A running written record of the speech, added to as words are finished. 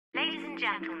and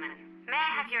gentlemen, may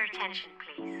I have your attention,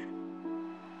 please?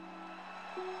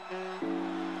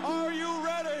 Are you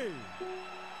ready?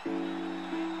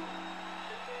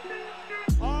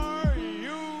 Are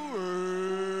you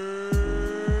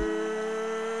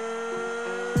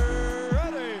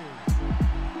ready?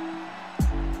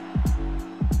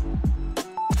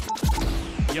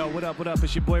 Yo, what up, what up?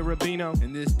 It's your boy Rubino.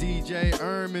 And this DJ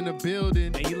in the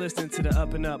building. And you listening to the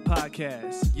UpNUp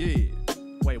Podcast. Yeah.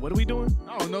 Wait, what are we doing?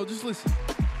 I don't know, just listen.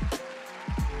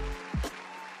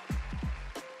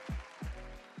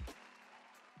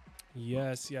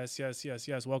 Yes.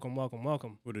 Welcome.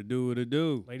 What it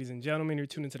do? Ladies and gentlemen, you're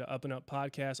tuning to the UpNUp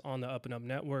Podcast on the UpNUp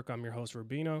Network. I'm your host,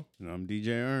 Rubino. And I'm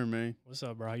DJ man. What's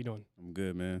up, bro? How you doing? I'm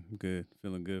good, man. I'm good.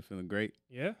 Feeling good. Feeling great.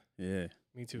 Yeah? Yeah.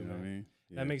 Me too, You know man. what I mean?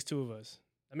 Yeah. That makes two of us.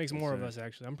 That makes Yes, more of sir. us,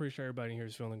 actually. I'm pretty sure everybody in here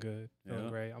is feeling good, feeling Yeah.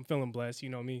 great. I'm feeling blessed. You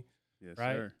know me, Yes,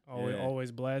 right? sir.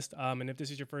 Always blessed. And if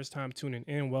this is your first time tuning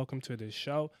in, welcome to this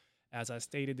show. As I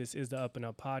stated, this is the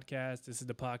UpNUp Podcast. This is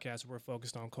the podcast where we're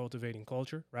focused on cultivating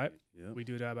culture, right? Yep. We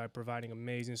do that by providing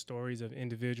amazing stories of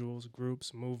individuals,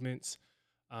 groups, movements,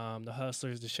 the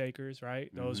hustlers, the shakers, right?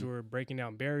 Those who are breaking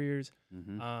down barriers,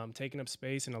 taking up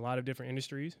space in a lot of different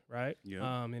industries, right? Yep.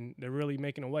 And they're really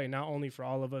making a way, not only for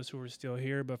all of us who are still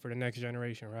here, but for the next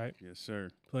generation, right? Yes, sir.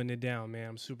 Putting it down, man.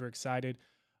 I'm super excited.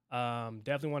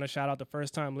 Definitely want to shout out the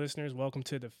first-time listeners. Welcome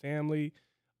to the family.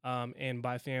 And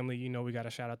by family, you know, we got to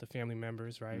shout out the family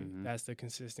members, right? That's the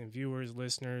consistent viewers,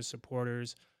 listeners,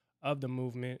 supporters of the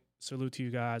movement. Salute to you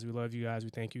guys. We love you guys. We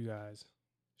thank you guys.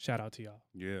 Shout out to y'all.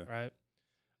 Yeah. Right?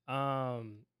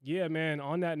 Yeah, man.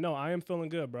 On that note, I am feeling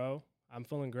good, bro. I'm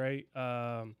feeling great.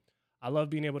 I love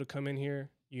being able to come in here.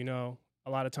 You know,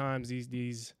 a lot of times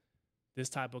this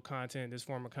type of content, this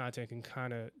form of content can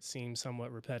kind of seem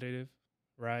somewhat repetitive,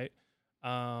 right?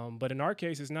 But in our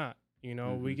case, it's not. You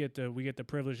know, we get the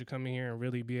privilege to come in here and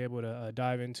really be able to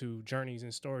dive into journeys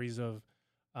and stories of.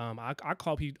 I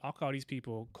call these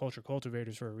people culture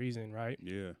cultivators for a reason, right?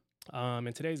 Yeah.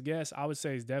 And today's guest, I would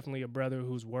say, is definitely a brother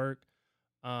whose work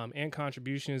and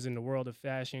contributions in the world of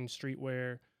fashion,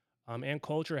 streetwear, and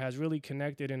culture has really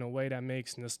connected in a way that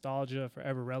makes nostalgia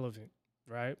forever relevant,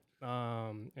 right?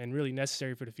 And really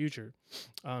necessary for the future.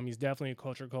 He's definitely a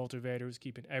culture cultivator who's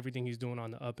keeping everything he's doing on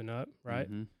the up and up, right?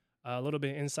 A little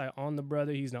bit of insight on the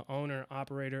brother. He's the owner and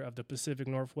operator of the Pacific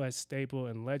Northwest staple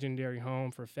and legendary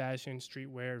home for fashion,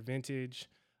 streetwear, vintage,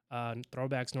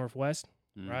 Throwbacks Northwest,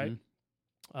 right?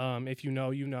 If you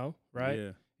know, you know, right?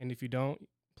 Yeah. And if you don't,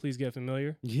 please get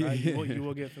familiar. Yeah. Right? You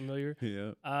will get familiar.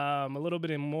 Yeah. A little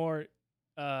bit more,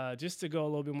 just to go a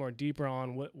little bit more deeper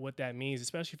on what that means,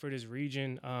 especially for this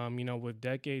region, you know, with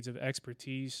decades of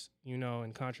expertise, you know,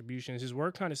 and contributions. His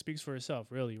work kind of speaks for itself,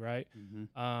 really, right?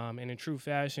 And in true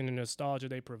fashion and nostalgia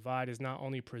they provide is not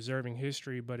only preserving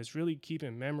history, but it's really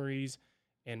keeping memories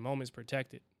and moments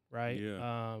protected, right?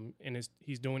 Yeah. And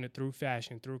he's doing it through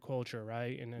fashion, through culture,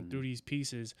 right? And then through these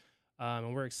pieces.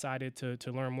 And we're excited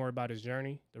to learn more about his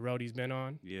journey, the road he's been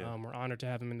on. Yeah. We're honored to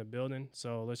have him in the building.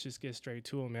 So let's just get straight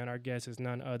to him, man. Our guest is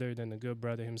none other than the good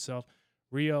brother himself,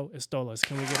 Rio Estolas.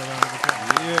 Can we get a round of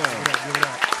applause? Yeah. Give it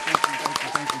up.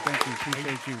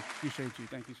 Thank you. Appreciate you.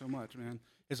 Thank you so much, man.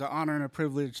 It's an honor and a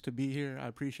privilege to be here. I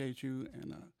appreciate you,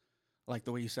 and I like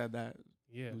the way you said that.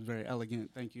 Yeah. It was very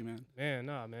elegant. Thank you, man. Man,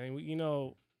 man. You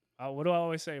know, what do I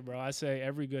always say, bro? I say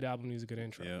every good album needs a good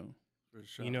intro. Yeah. For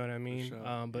sure. You know what I mean?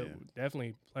 Sure. But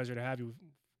definitely pleasure to have you.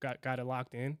 Got it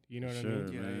locked in. You know what I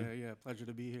mean? Sure. Yeah. Pleasure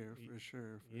to be here, for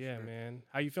sure. Yeah, man.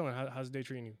 How you feeling? How's the day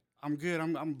treating you? I'm good.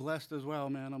 I'm blessed as well,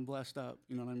 man. I'm blessed up.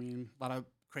 You know what I mean? A lot of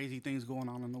crazy things going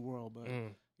on in the world, but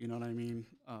you know what I mean?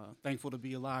 Thankful to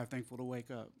be alive. Thankful to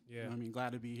wake up. Yeah. You know what I mean?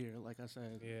 Glad to be here, like I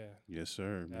said. Yeah. Yes,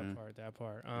 sir, man. That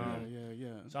part. Yeah.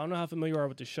 So I don't know how familiar you are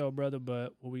with the show, brother,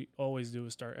 but what we always do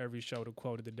is start every show with a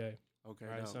quote of the day. Okay.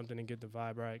 Right, dope. something to get the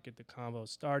vibe right, get the convo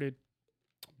started.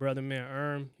 Brother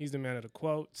man he's the man of the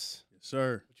quotes. Yes,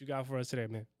 sir. What you got for us today,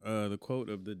 man? The quote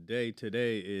of the day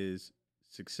today is,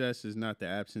 "Success is not the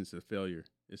absence of failure.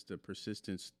 It's the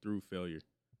persistence through failure."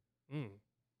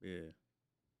 Yeah.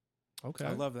 Okay.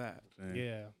 I love that.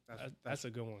 Yeah, that's a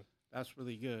good one. That's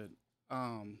really good.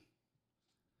 That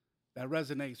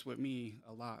resonates with me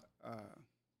a lot.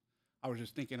 I was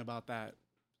just thinking about that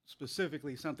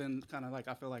specifically. Something kind of like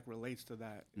I feel like relates to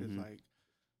that is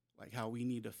like how we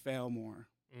need to fail more.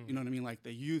 You know what I mean? Like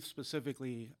the youth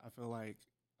specifically, I feel like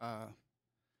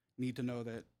need to know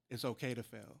that it's okay to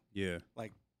fail. Yeah.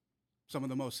 Like some of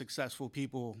the most successful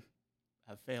people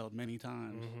have failed many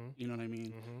times. You know what I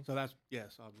mean? So that's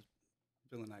So I'm just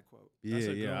feeling that quote.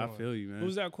 Yeah, I feel you, man.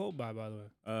 Who's that quote by the way?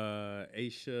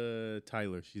 Aisha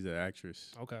Tyler. She's an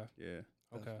actress. Okay. Yeah.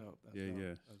 Okay. That's dope. That's Yeah, dope. yeah.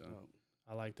 That's So. dope.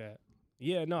 I like that.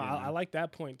 Yeah, no, Yeah, I man. like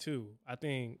that point too. I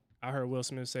think I heard Will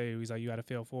Smith say, he's like, you got to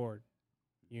fail forward,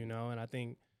 you know, and I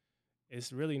think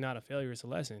it's really not a failure, it's a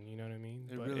lesson, you know what I mean?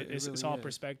 It But really- it it's really all is.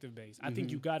 perspective based. I think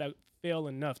you Mhm. got to fail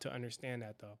enough to understand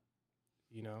that though,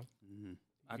 you know? Mhm.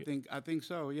 I think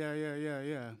so.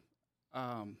 Yeah.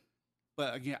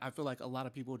 But again, I feel like a lot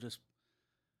of people just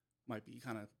might be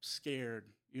kind of scared,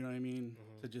 you know what I mean,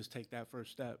 Mhm. to just take that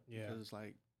first step. Yeah. Because it's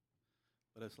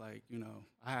like, you know,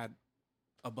 I had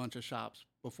a bunch of shops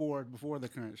before the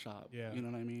current shop. Yeah. You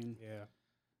know what I mean? Yeah.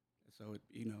 So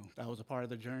you know, that was a part of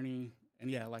the journey. And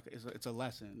yeah, like it's a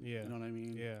lesson. Yeah. You know what I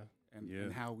mean? Yeah.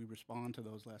 And how we respond to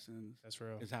those lessons That's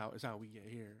real. is how we get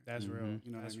here. That's real. Mhm.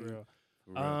 You know what That's I mean? real.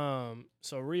 For real.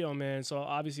 So Rio, man. So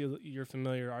obviously you're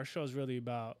familiar. Our show is really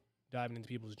about diving into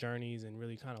people's journeys and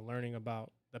really kind of learning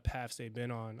about the paths they've been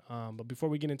on. But before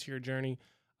we get into your journey,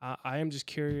 I am just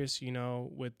curious, you know,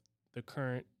 with the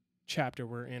current chapter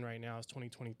we're in right now, it's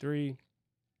 2023.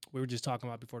 We were just talking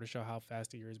about before the show how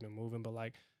fast the year has been moving, but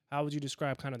like, how would you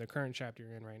describe kind of the current chapter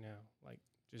you're in right now? Like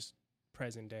just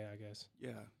present day, I guess.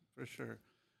 Yeah, for sure.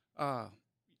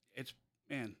 It's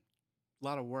man, a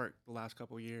lot of work the last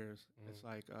couple of years. It's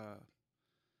like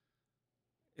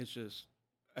it's just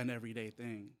an everyday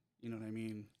thing. You know what I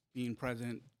mean? Being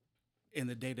present in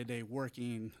the day-to-day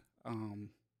working.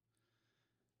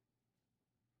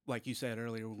 Like you said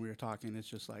earlier when we were talking, it's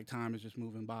just like time is just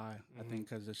moving by. I think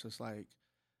because it's just like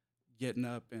getting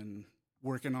up and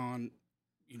working on,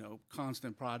 you know,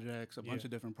 constant projects, a bunch of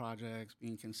different projects,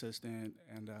 being consistent,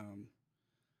 and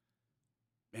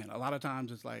man, a lot of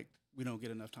times it's like we don't get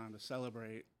enough time to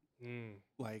celebrate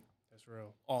like That's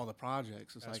real. all the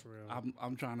projects. It's That's like real.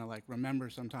 I'm trying to like remember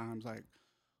sometimes like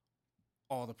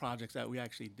all the projects that we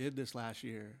actually did this last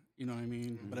year. You know what I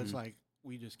mean? But it's like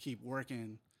we just keep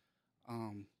working,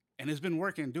 and it's been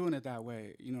working doing it that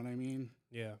way. You know what I mean?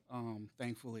 Yeah.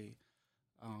 Thankfully.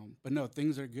 But no,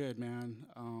 things are good, man.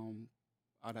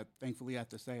 I'd thankfully have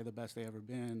to say the best they ever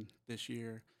been this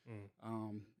year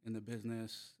in the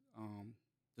business,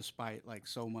 despite like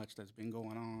so much that's been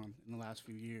going on in the last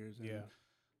few years.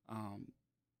 And,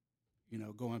 you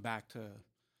know, going back to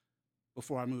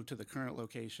before I moved to the current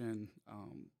location,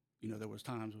 you know, there was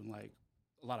times when like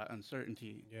a lot of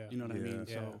uncertainty, you know what I mean?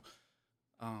 Yeah.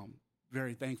 So,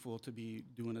 very thankful to be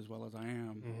doing as well as I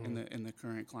am in the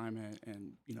current climate,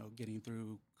 and you know, getting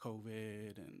through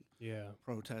COVID and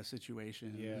protest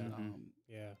situations.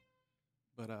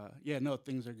 But yeah, no,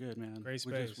 things are good, man. Great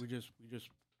space. We just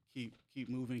keep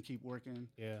moving, keep working.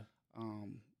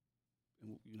 And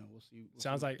you know, we'll see.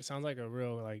 Sounds like a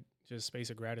real like just space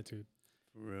of gratitude.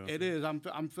 For real. It is.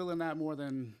 I'm feeling that more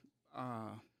than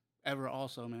ever.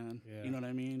 Also, man. Yeah. You know what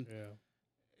I mean? Yeah.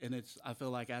 And I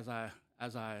feel like as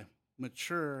I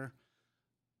mature,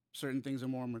 certain things are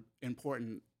more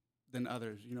important than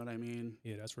others. You know what I mean?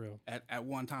 Yeah, that's real. At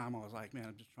one time, I was like, man,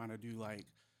 I'm just trying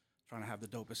to have the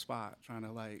dopest spot, trying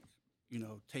to like, you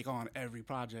know, take on every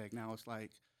project. Now it's like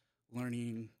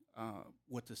learning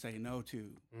what to say no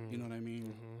to. You know what I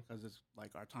mean? Because it's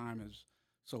like our time is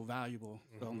so valuable.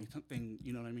 The only thing,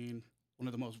 you know what I mean? One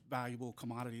of the most valuable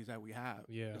commodities that we have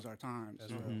is our time. That's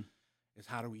so real. it's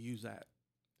how do we use that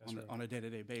That's real. on a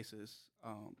day-to-day basis?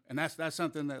 And that's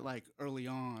something that like early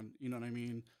on, you know what I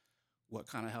mean? What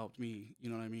kind of helped me, you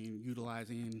know what I mean?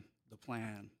 Utilizing the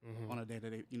plan on a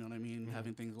day-to-day, you know what I mean?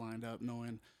 Having things lined up,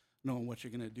 knowing what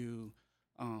you're going to do.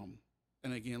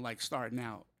 And again, like starting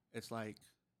out, it's like,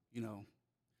 you know,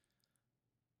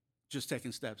 just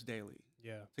taking steps daily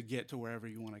to get to wherever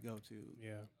you want to go to.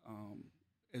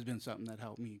 It's been something that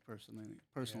helped me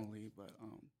personally, but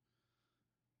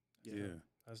Yeah.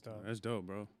 That's dope. That's dope,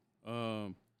 bro.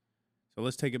 So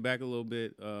let's take it back a little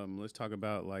bit. Let's talk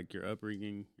about like your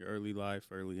upbringing, your early life,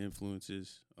 early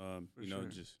influences. You know,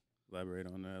 just elaborate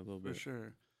on that a little bit. For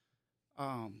sure.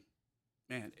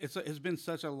 Man, it's been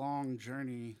such a long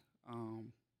journey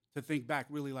to think back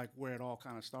really like where it all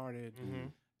kind of started.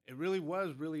 It really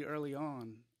was really early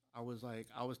on. I was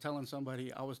telling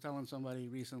somebody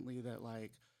recently that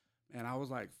like, man, I was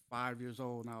like 5 years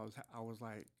old and I was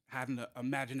like having an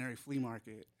imaginary flea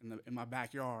market in my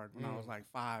backyard when I was like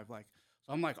 5. Like,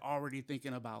 so I'm like already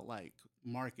thinking about like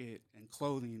market and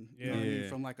clothing, you know what I mean,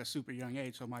 from like a super young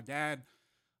age. So my dad,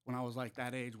 when I was like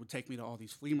that age, would take me to all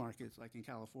these flea markets like in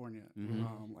California,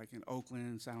 like in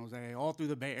Oakland, San Jose, all through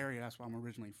the Bay Area. That's where I'm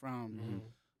originally from.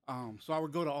 So I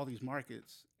would go to all these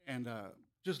markets and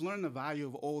just learn the value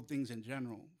of old things in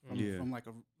general from like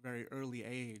a very early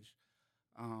age.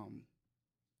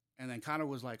 And then kind of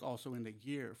was like also into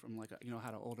gear from like, you know,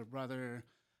 had an older brother,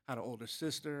 had an older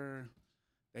sister.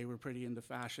 they were pretty into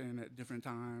fashion at different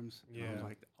times. And I was Yeah.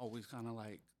 like always kind of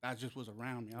like that just was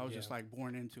around me. I was just Yeah. like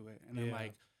born into it. And then Yeah.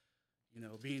 like, you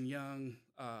know, being young,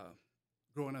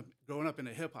 growing up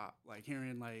into hip hop, like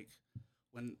hearing like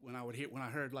when I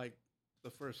heard like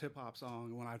the first hip hop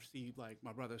song, when I see like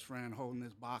my brother's friend holding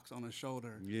this box on his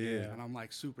shoulder, Yeah. and I'm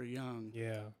like super young.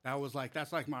 Yeah.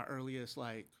 That's like my earliest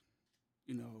like,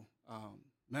 you know,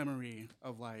 memory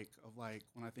of like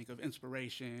when I think of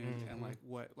inspiration and like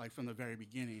what like from the very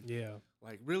beginning. Yeah.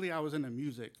 Like really, I was into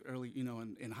music early, you know,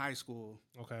 in high school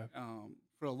Okay.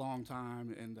 for a long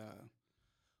time, and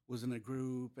was in a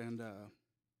group, and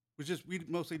we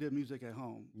mostly did music at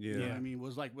home. Yeah. You know what Yeah. I mean?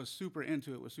 Was super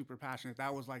into it, was super passionate.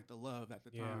 That was like the love at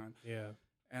the Yeah. time. Yeah.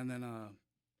 And then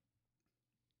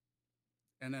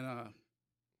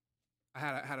I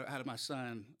had my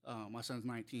son. My son's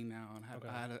 19 now, and Okay.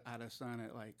 I had a son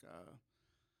at like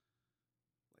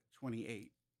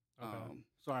 28. Okay.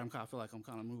 Sorry, I feel like I'm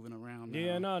kind of moving around now.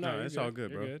 Yeah. No. No, you're it's all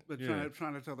good, You're bro. good. But Yeah.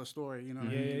 trying to tell the story, you know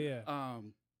what Yeah. I mean? Yeah.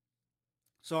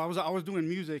 So I was doing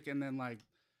music, and then like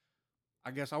I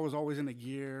guess I was always into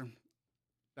gear.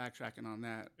 Backtracking on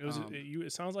that, It was.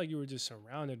 It sounds like you were just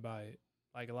surrounded by it.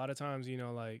 Like a lot of times, you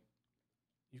know, like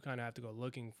you kind of have to go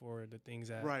looking for the things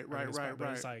that Right, are inspired, but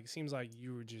it's right. like seems like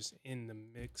you were just in the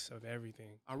mix of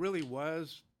everything. I really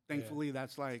was. Thankfully,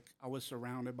 that's like I was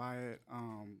surrounded by it.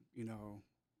 You know,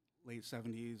 late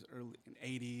 70s, early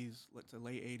 80s, to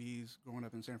late 80s. Growing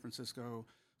up in San Francisco,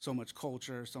 so much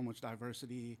culture, so much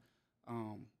diversity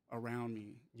around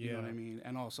me. You know what I Yeah. mean?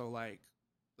 And also like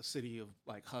the city of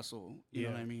like hustle. You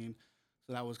know what Yeah. I mean?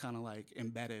 So that was kind of like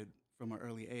embedded from an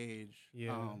early age.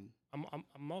 Yeah.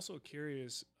 I'm also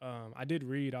curious. I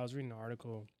was reading an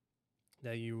article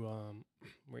that you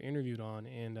were interviewed on,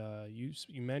 and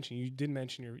you did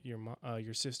mention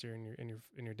your sister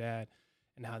and your dad,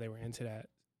 and how they were into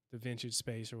the vintage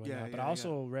space or whatnot. Yeah, but yeah, I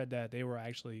also read that they were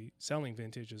actually selling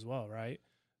vintage as well, right?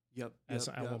 Yep.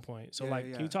 At one point. So Yeah, like,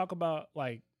 yeah. can you talk about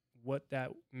like what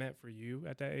that meant for you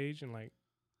at that age, and like?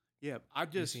 Yeah, I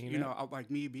just, seen you know, that?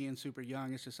 like me being super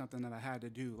young, it's just something that I had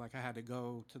to do. Like I had to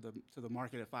go to the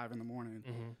market at 5 a.m.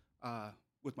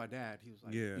 With my dad. He was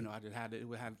like, Yeah. you know, I just had to.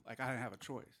 I didn't have a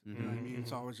choice. You know what I mean?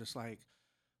 So I was just like,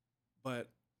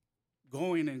 but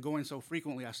going so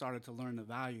frequently, I started to learn the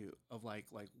value of like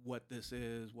what this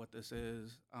is.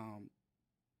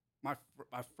 My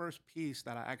first piece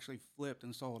that I actually flipped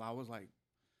and sold, I was like,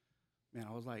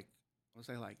 let's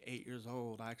say like 8 years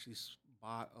old. I actually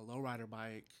bought a lowrider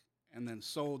bike and then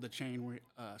sold the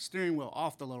steering wheel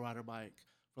off the lowrider bike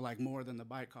for like more than the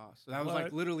bike cost. So that was like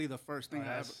What? literally the first thing I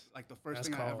that's ever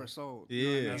cold. sold. Yeah. You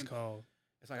know what I That's mean? called.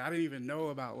 It's like I didn't even know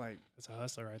about like That's a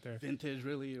hustler right there. vintage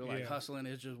really, or like Yeah. hustling.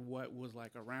 It's just what was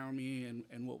like around me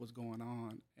and what was going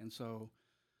on. And so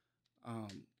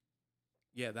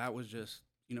yeah, that was just,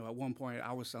 you know, at one point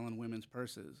I was selling women's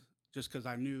purses just because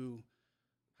I knew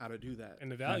how to do that.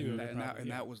 And the value of it, probably,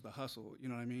 yeah. That was the hustle, you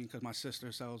know what I mean? Because my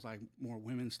sister sells like more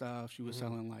women's stuff. She was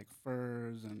selling like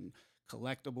furs and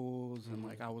collectibles, and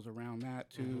like I was around that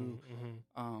too.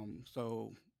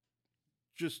 So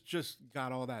just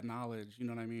got all that knowledge, you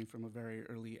know what I mean, from a very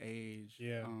early age.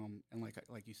 Yeah. And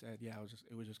like you said, yeah,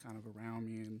 it was just kind of around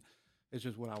me, and it's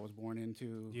just what I was born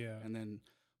into. Yeah. And then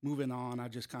moving on, I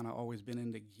just kind of always been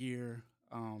into gear.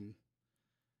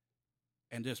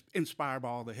 And just inspired by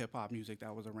all the hip hop music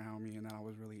that was around me and that I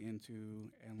was really into.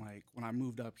 And like when I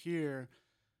moved up here,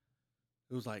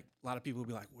 it was like a lot of people would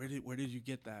be like, "Where did you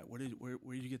get that? Where did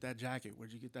you get that jacket?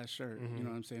 Where'd you get that shirt?" You know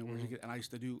what I'm saying? Where'd you get? And I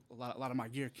used to do a lot of my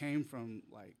gear came from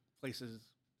like places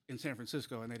in San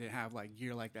Francisco, and they didn't have like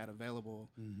gear like that available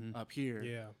up here.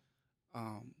 Yeah.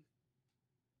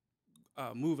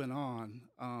 Moving on.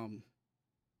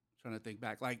 Trying to think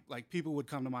back, like people would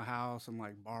come to my house and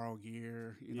like borrow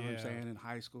gear, you know what I'm Yeah. saying, in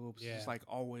high school. It's just like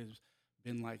always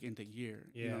been like into gear,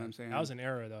 Yeah. you know what I'm saying? That was an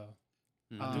era though.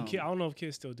 I don't know if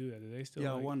kids still do that. Do they still?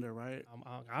 Yeah, I like, wonder, right?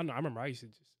 I don't know. I remember I used to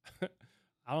just.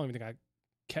 I don't even think I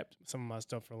kept some of my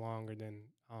stuff for longer than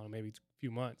I don't know, maybe a few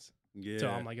months. Yeah. So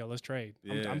I'm like, yo, let's trade.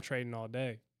 Yeah. I'm trading all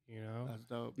day. You know. That's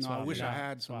dope. No, I Swapping wish I out,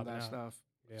 had some of swapping that out. stuff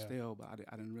Yeah. still, but I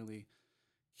didn't really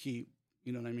keep,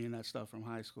 you know what I mean, that stuff from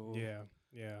high school. Yeah.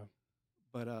 Yeah.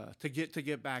 But to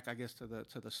get back, I guess to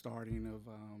the starting of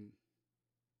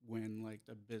when like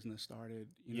the business started,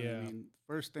 you know what I Yeah. mean.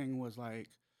 First thing was like,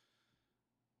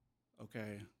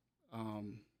 okay,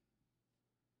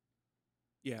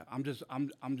 yeah, I'm just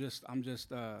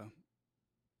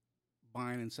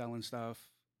buying and selling stuff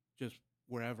just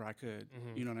wherever I could.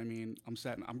 Mhm. You know what I mean? I'm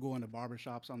going to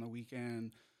barbershops on the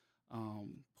weekend,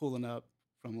 pulling up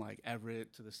from like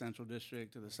Everett to the Central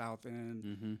District to the South End,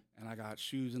 and I got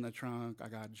shoes in the trunk, I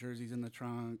got jerseys in the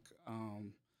trunk,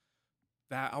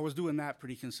 that I was doing that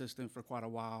pretty consistent for quite a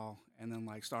while, and then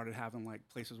like started having like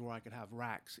places where I could have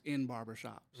racks in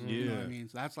barbershops. You know what I mean?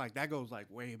 So that's like, that goes like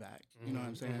way back. You know what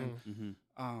I'm saying?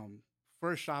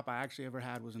 First shop I actually ever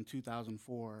had was in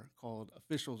 2004 called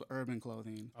Officials Urban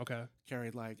Clothing. Okay.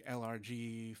 Carried like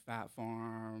LRG, Fat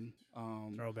Farm,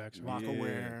 Throwbacks.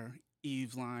 Rockaware,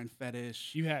 Eve's Line,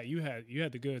 Fetish. You had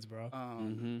the goods, bro.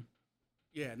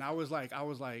 Yeah, and I was like,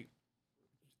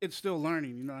 it's still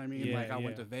learning, you know what I mean? Yeah, like I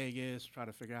went to Vegas, try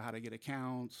to figure out how to get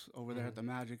accounts over there at the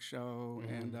Magic Show,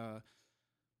 and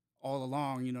all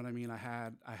along, you know what I mean? I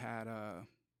had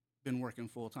been working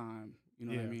full time, you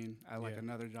know what I mean? I had like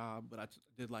another job, but I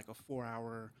did like a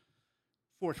 4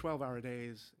 12-hour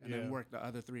days, and then worked the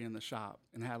other 3 in the shop,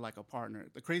 and had like a partner.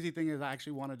 The crazy thing is, I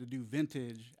actually wanted to do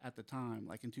vintage at the time,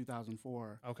 like in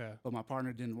 2004. Okay. But my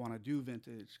partner didn't want to do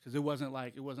vintage because it wasn't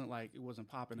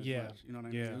popping as much. You know what I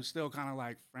mean? It was still kind of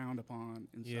like frowned upon.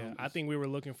 I think we were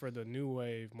looking for the new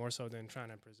wave more so than trying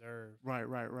to preserve. Right.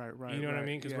 You know what I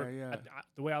mean? Because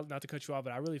the way not to cut you off,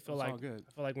 but I really feel I feel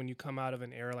like when you come out of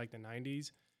an era like the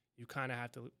 90s, you kind of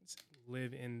have to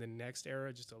live in the next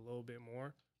era just a little bit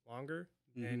longer.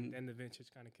 And then the vintage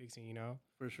kind of kicks in, you know?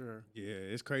 For sure. Yeah,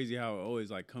 it's crazy how it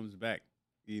always like comes back.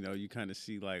 You know, you kind of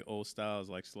see like old styles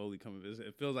like slowly coming.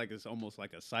 It feels like it's almost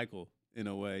like a cycle in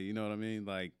a way. You know what I mean?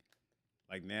 Like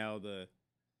now the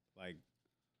like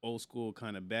old school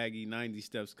kind of baggy 90s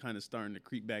stuff's kind of starting to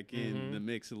creep back in the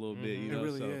mix a little bit. You know, It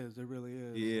really is. It really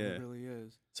is. Yeah, it really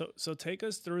is. So take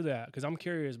us through that, because I'm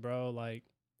curious, bro. Like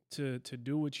to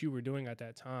do what you were doing at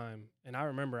that time, and I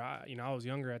remember I was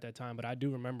younger at that time, but I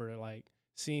do remember like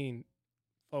seeing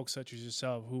folks such as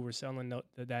yourself who were selling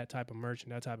that type of merch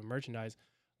and that type of merchandise.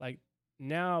 Like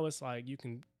now it's like you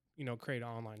can, create an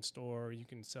online store, you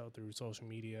can sell through social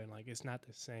media, and like it's not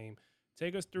the same.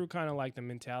 Take us through kind of like the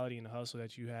mentality and the hustle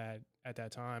that you had at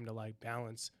that time to like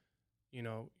balance,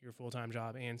 your full-time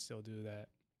job and still do that.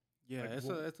 Yeah, like,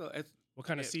 it's what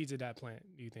kind of seeds did that plant,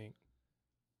 do you think?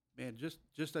 Man,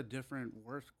 just a different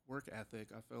work ethic.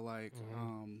 I feel like,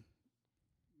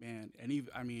 man, and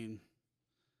even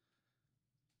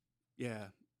yeah.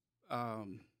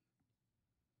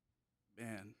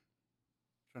 Man,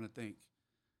 trying to think.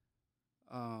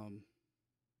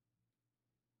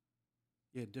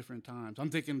 Yeah, different times.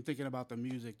 I'm thinking about the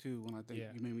music too. When I think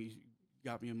you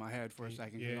got me in my head for a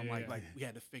second. Yeah, I'm like we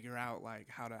had to figure out like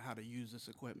how to use this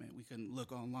equipment. We couldn't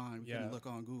look online. We couldn't look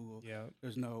on Google. Yeah.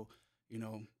 There's no,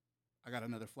 I got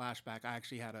another flashback. I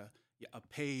actually had a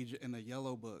page in the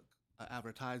Yellow Book.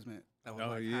 Advertisement that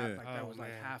was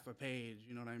like half a page,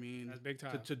 you know what I mean? That's big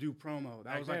time. To do promo.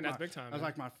 That was big time. That was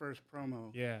like my first promo.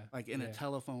 Yeah. Like in a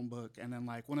telephone book, and then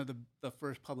like one of the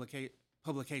first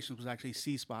publications was actually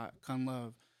C Spot, Kun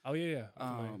Love. Oh yeah.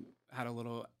 Had a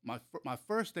little my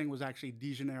first thing was actually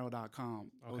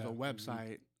dejaneiro.com. It was a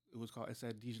website. It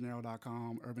said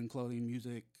dejaneiro.com, urban clothing,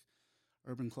 music,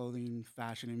 urban clothing,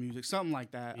 fashion and music, something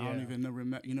like that. Yeah. I don't even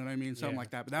remember, you know what I mean? Something like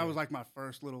that. But that was like my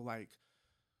first little like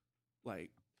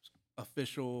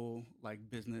official like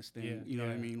business thing, you know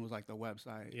what I mean, was like the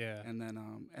website. Yeah. And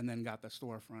then got the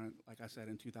storefront, like I said,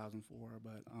 in 2004.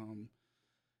 But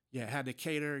had to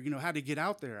cater, had to get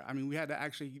out there. I mean, we had to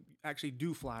actually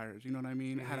do flyers, you know what I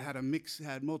mean? Had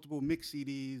multiple mix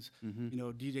CDs.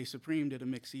 DJ Supreme did a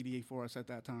mix CD for us at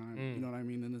that time. You know what I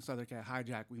mean? And this other cat,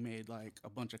 Hijack, we made like a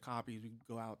bunch of copies. We'd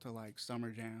go out to like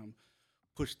Summer Jam,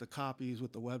 push the copies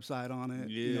with the website on it.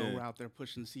 Yeah. We're out there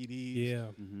pushing CDs. Yeah.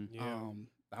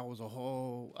 That was a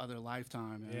whole other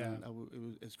lifetime, man.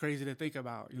 Yeah. It's crazy to think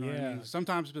about. You know what I mean?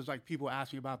 Sometimes it's like people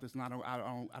ask me about this, and I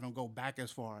don't go back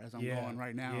as far as I'm going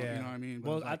right now. Yeah. You know what I mean?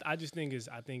 But well, I just think it's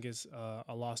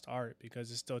a lost art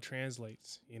because it still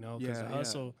translates. Because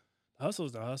the hustle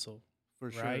is the hustle.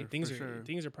 For sure, right? Things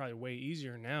are probably way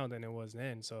easier now than it was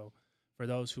then. So for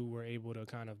those who were able to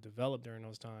kind of develop during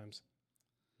those times,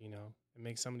 it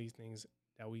makes some of these things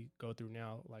that we go through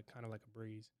now like kind of like a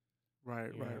breeze.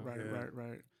 Right.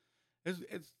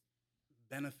 It's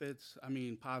benefits. I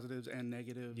mean, positives and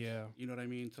negatives. Yeah. You know what I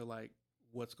mean? To like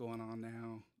what's going on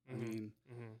now. I mean,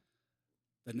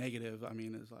 the negative. I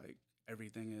mean, is like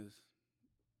everything is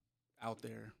out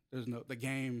there. The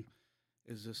game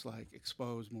is just like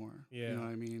exposed more. Yeah. You know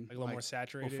what I mean? Like a little more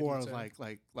saturated. Before it was like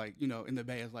in the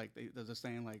Bay, it's like there's a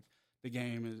saying like the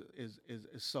game is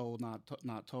sold, not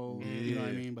told. You know what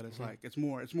I mean? But it's like it's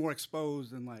more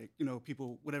exposed, and like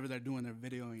people, whatever they're doing, they're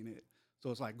videoing it.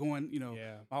 So it's like going,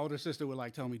 my older sister would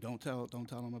like tell me, don't tell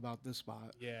them about this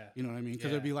spot. Yeah. You know what I mean? Because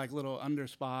there'd be like little under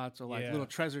spots or like little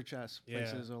treasure chest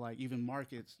places or like even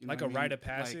markets. You know like what a rite of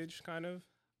passage, kind of.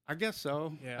 I guess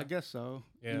so. Yeah. I guess so.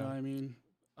 Yeah. You know what I mean?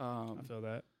 I feel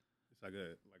that. It's like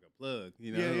a plug.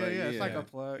 You know, yeah, like, it's like a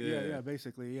plug. Yeah,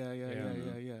 basically. Yeah.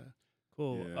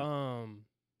 Cool. Yeah.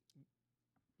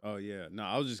 Oh yeah. No,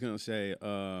 I was just gonna say,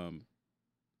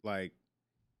 like,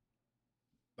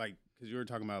 because you were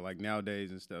talking about like nowadays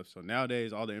and stuff. So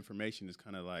nowadays, all the information is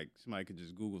kind of like somebody could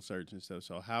just Google search and stuff.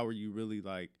 So how are you really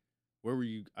like? Where were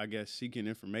you? I guess seeking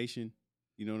information.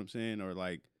 You know what I'm saying? Or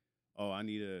like, oh, I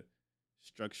need to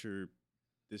structure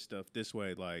this stuff this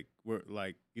way. Like, where,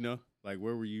 like, you know, like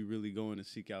where were you really going to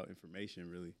seek out information?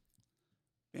 Really?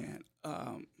 Man,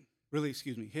 really,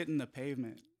 hitting the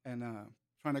pavement and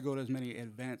trying to go to as many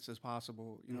events as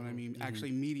possible. You know what I mean?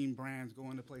 Actually meeting brands,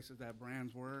 going to places that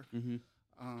brands were.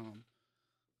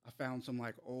 I found some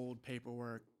like old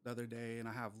paperwork the other day, and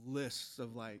I have lists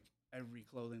of like every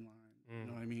clothing line. You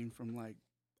know what I mean? From like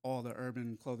all the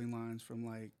urban clothing lines from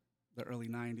like the early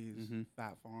 '90s,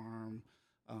 Fat Farm,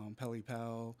 Pelly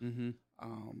Pel.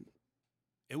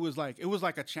 It was like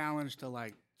a challenge to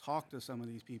like talk to some of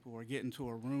these people or get into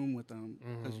a room with them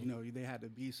because you know they had to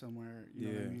be somewhere. You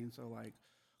know what I mean? So like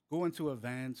going to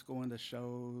events, going to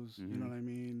shows. You know what I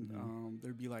mean?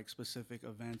 There'd be like specific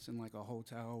events in like a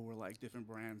hotel where like different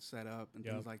brands set up and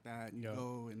things like that, and you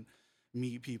go and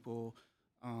meet people.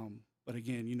 But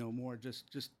again, you know, more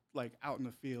just like out in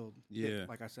the field.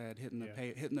 Like I said, hitting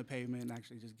the pavement and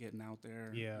actually just getting out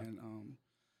there. And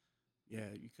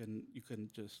you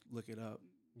couldn't just look it up.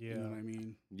 You know what I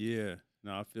mean? Yeah.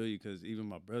 No, I feel you, because even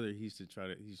my brother, he used to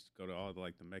go to all the,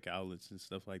 like the Mecca outlets and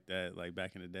stuff like that, like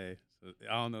back in the day. So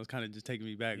I don't know, it's kind of just taking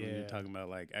me back when you're talking about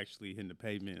like actually hitting the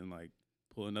pavement and like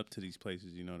pulling up to these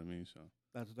places. You know what I mean? So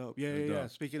that's dope. Yeah.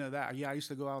 Speaking of that, I used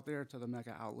to go out there to the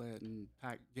Mecca outlet and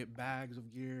get bags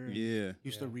of gear.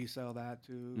 Used to resell that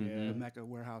too. The Mecca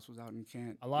warehouse was out in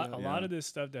Kent. A lot of this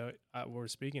stuff that we're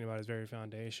speaking about is very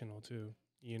foundational too.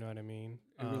 You know what I mean?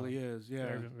 It really is. Yeah.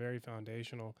 Very, very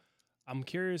foundational. I'm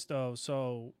curious though.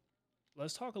 So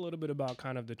let's talk a little bit about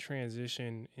kind of the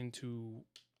transition into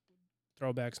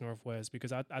Throwbacks Northwest,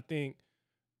 because I think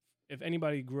if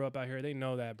anybody grew up out here, they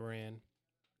know that brand.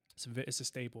 It's a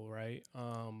staple, right?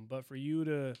 But for you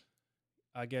to,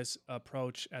 I guess,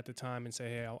 approach at the time and say,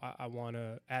 hey, I want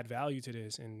to add value to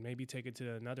this and maybe take it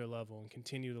to another level and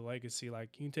continue the legacy.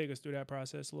 Like, can you take us through that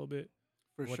process a little bit?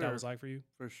 What that was like for you?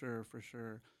 For sure.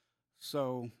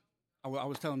 So I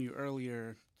was telling you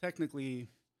earlier, technically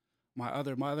my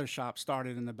other shop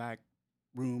started in the back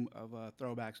room of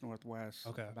Throwbacks Northwest.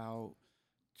 Okay. About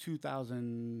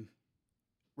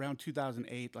around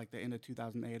 2008, like the end of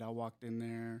 2008, I walked in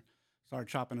there, started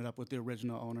chopping it up with the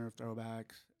original owner of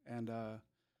Throwbacks, and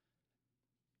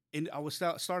I was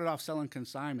started off selling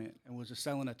consignment and was just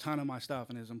selling a ton of my stuff,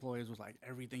 and his employees was like,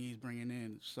 everything he's bringing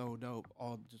in is so dope,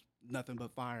 all just nothing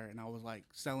but fire. And I was like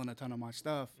selling a ton of my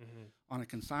stuff on a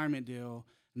consignment deal.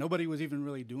 Nobody was even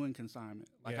really doing consignment.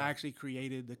 Like I actually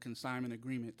created the consignment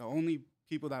agreement. The only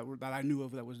people that I knew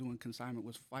of that was doing consignment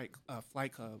was Flight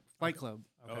Club.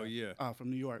 Okay. Oh yeah, from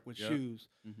New York with shoes.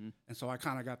 And so I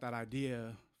kind of got that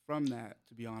idea from that,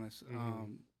 to be honest.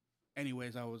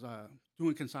 Anyways, I was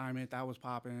doing consignment, that was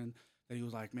popping. Then he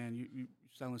was like, man, you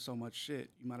selling so much shit,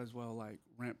 you might as well like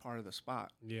rent part of the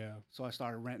spot. So I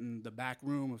started renting the back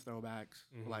room of Throwbacks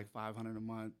for like $500 a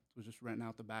month. Was just renting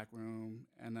out the back room,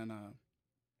 and then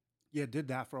did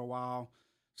that for a while.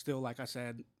 Still, like I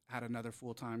said, had another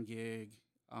full-time gig.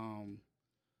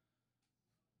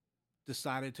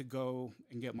 Decided to go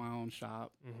and get my own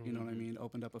shop. You know what I mean?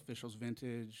 Opened up Officials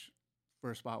Vintage.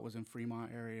 First spot was in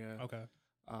Fremont area. Okay.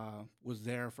 Was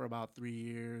there for about 3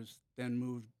 years. Then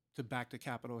moved back to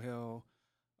Capitol Hill,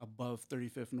 above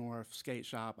 35th North skate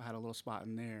shop. I had a little spot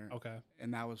in there. Okay.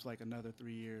 And that was like another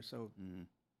 3 years. So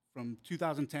from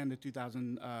 2010 to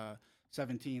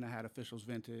 2017, I had Officials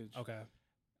Vintage. Okay.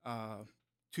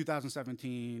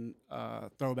 2017,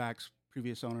 Throwbacks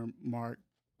previous owner Mark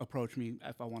approached me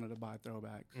if I wanted to buy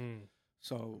Throwbacks.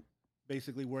 So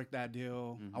basically worked that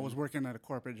deal. I was working at a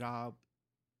corporate job.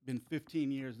 Been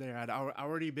 15 years there. I'd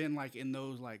already been like in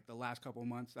those like the last couple of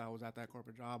months that I was at that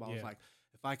corporate job. I was like,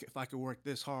 if I could work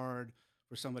this hard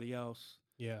for somebody else,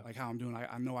 like how I'm doing,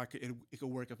 I know it could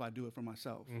work if I do it for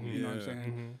myself. You know what I'm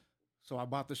saying? So I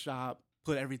bought the shop,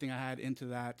 put everything I had into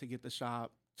that to get the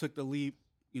shop, took the leap,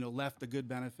 left the good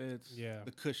benefits,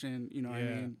 the cushion, you know what I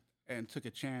mean, and took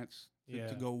a chance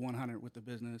to go 100 with the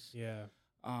business.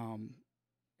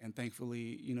 And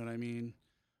thankfully, you know what I mean,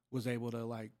 was able to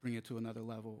like bring it to another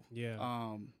level.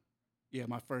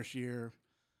 My first year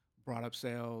brought up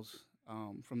sales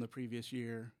from the previous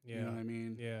year. You know what I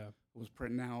mean? Was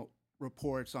printing out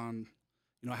reports on,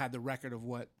 I had the record of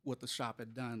what the shop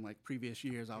had done. Like previous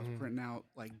years, I was printing out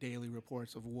like daily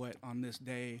reports of what on this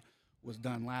day was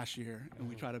done last year, and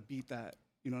we try to beat that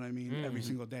You know what I mean? Every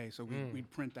single day. So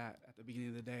we'd print that at the beginning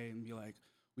of the day and be like,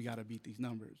 we got to beat these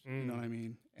numbers. You know what I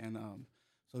mean? And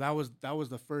so that was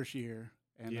the first year,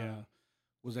 and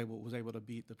was able to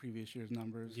beat the previous year's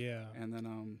numbers. Yeah. And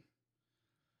then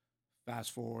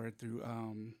fast forward through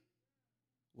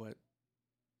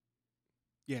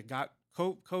got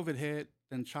COVID hit,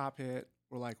 then Chop hit.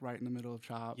 We're like right in the middle of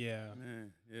Chop. Yeah.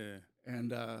 Man, yeah.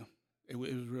 And it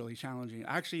was really challenging.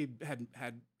 I actually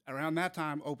had around that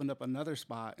time opened up another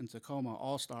spot in Tacoma,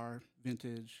 All Star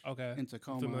Vintage. Okay. In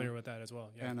Tacoma. Familiar with that as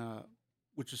well. Yeah. And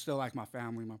which is still like my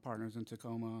family, my partners in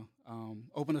Tacoma.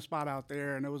 Opened a spot out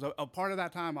there, and it was a part of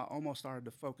that time I almost started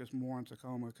to focus more on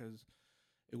Tacoma because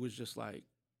it was just like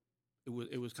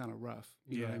it was kind of rough.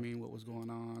 You know what I mean? What was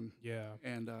going on? Yeah.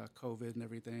 And COVID and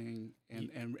everything,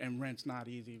 and rent's not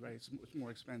easy, right? It's more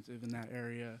expensive in that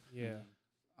area. Yeah.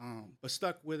 But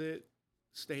stuck with it,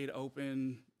 stayed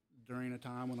open during a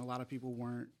time when a lot of people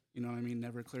weren't. You know what I mean?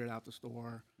 Never cleared out the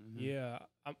store. Yeah,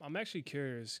 I'm actually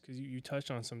curious because you touched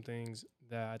on some things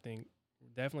that I think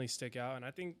definitely stick out, and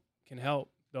I think can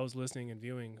help those listening and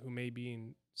viewing who may be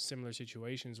in similar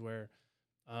situations where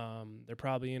they're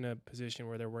probably in a position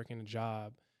where they're working a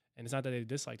job, and it's not that they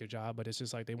dislike their job, but it's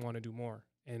just like they want to do more.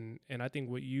 And I think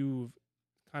what you've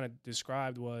kind of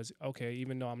described was, okay,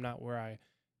 even though I'm not where I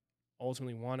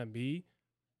ultimately want to be,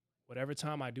 whatever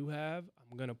time I do have,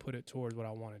 I'm going to put it towards what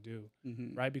I want to do,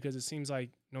 right? Because it seems like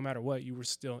no matter what, you were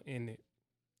still in it.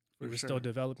 You were still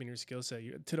developing your skill set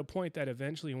to the point that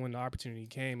eventually when the opportunity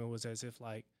came, it was as if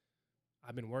like,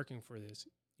 I've been working for this.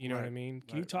 You know what I mean?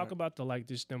 Can you talk about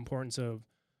just the importance of,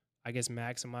 I guess,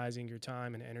 maximizing your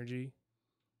time and energy?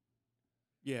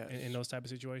 Yeah. In those type of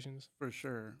situations? For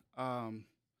sure.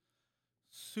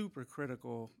 Super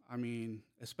critical. I mean,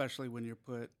 especially when you're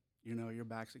put, your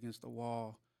back's against the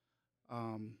wall.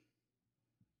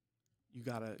 You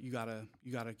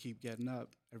gotta keep getting up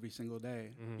every single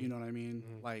day. You know what I mean?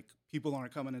 Like, people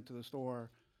aren't coming into the store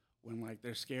when like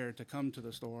they're scared to come to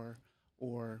the store,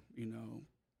 or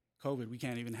COVID, we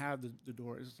can't even have the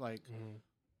door. It's like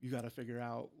you got to figure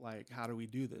out like, how do we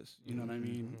do this? You know what I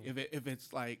mean? If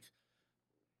it's like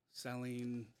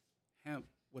selling hemp,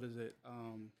 what is it?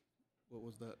 What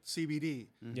was the CBD?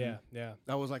 Yeah.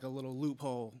 That was like a little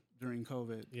loophole during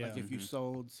COVID. Yeah. Like if you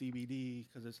sold CBD,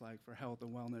 because it's like for health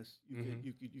and wellness,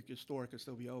 your store could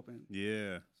still be open.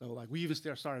 Yeah. So like we even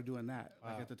started doing that,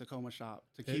 like at the Tacoma shop,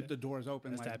 to keep the doors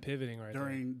open. That's like that pivoting right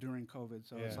during COVID.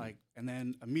 So it's like, and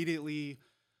then immediately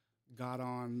got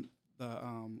on the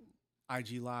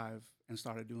IG Live and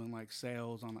started doing like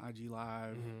sales on IG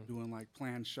Live, doing like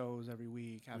planned shows every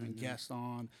week, having guests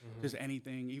on, just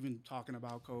anything, even talking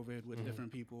about COVID with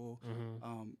different people,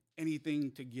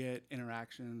 anything to get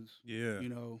interactions,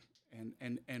 and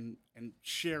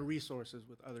share resources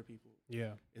with other people.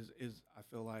 Yeah, is I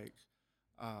feel like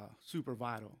super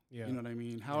vital. Yeah. You know what I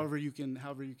mean? However you can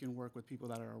work with people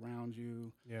that are around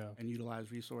you, and utilize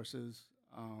resources.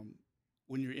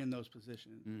 When you're in those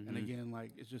positions. And again,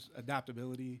 like, it's just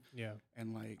adaptability. Yeah.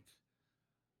 And like,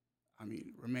 I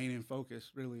mean, remaining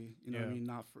focused, really, you know what I mean?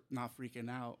 Not freaking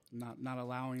out, not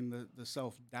allowing the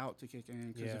self-doubt to kick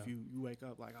in. Because if you wake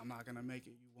up like, I'm not going to make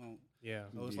it, you won't. Yeah.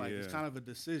 So it's like, it's kind of a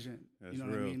decision, you know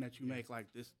what I mean, that you make, like,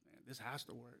 this has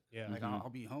to work. Yeah. Like, I'll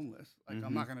be homeless. Like,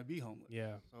 I'm not going to be homeless.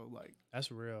 Yeah. So like.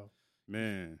 That's real.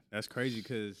 Man, that's crazy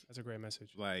because. That's a great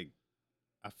message. Like,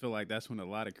 I feel like that's when a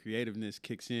lot of creativeness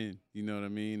kicks in. You know what I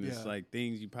mean? It's like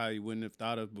things you probably wouldn't have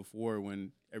thought of before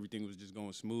when everything was just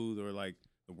going smooth, or like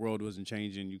the world wasn't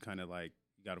changing. You kind of like,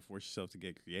 you got to force yourself to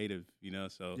get creative,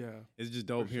 So it's just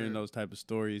dope hearing those type of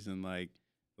stories and like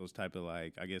those type of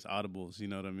like, I guess, audibles, you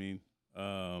know what I mean?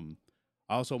 I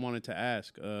also wanted to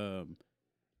ask, I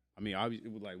mean,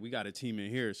 obviously, like, we got a team in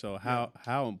here. So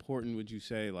how important would you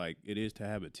say like it is to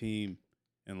have a team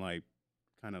and like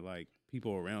kind of like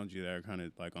people around you that are kind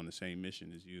of like on the same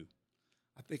mission as you?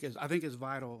 I think it's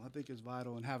vital. I think it's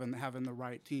vital, and having the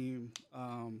right team,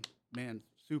 man,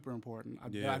 super important. I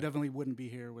definitely wouldn't be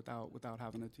here without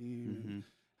having a team and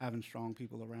having strong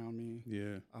people around me.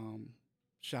 Yeah.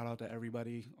 Shout out to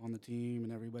everybody on the team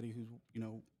and everybody who's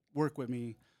work with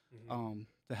me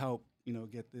to help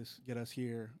get us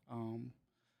here. I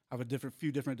have a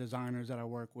few different designers that I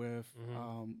work with.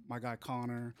 My guy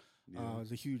Connor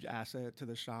is a huge asset to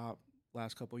the shop.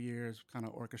 Last couple of years, kind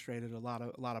of orchestrated a lot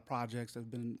of projects that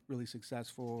have been really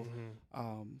successful.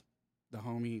 The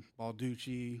homie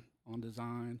Balducci on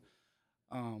design.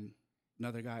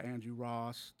 Another guy, Andrew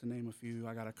Ross, to name a few.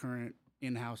 I got a current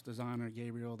in-house designer,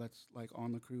 Gabriel, that's like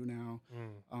on the crew now.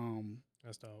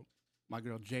 That's dope. My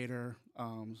girl Jader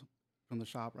from the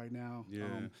shop right now. Yeah.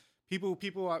 People,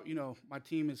 my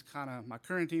team is my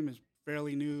current team is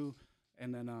fairly new,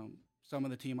 And then some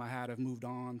of the team I had have moved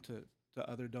on to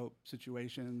other dope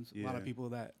situations. A lot of Yeah. people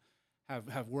that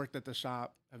have worked at the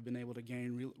shop have been able to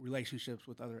gain relationships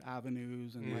with other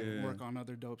avenues and like Yeah. work on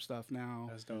other dope stuff now.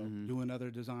 That's dope. Mhm. Doing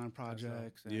other design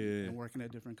projects and, Yeah. and working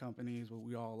at different companies, but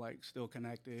we all like still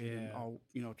connected and Yeah. all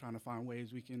trying to find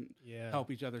ways we can Yeah.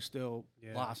 help each other still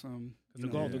Yeah. blossom. 'Cause you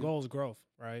the know? goal, the Yeah. goal is growth,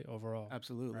 right? Overall,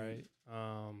 Absolutely. right?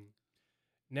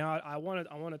 Now I want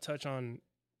to touch on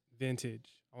vintage.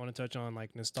 I want to touch on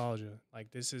like nostalgia.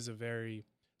 Like this is a very,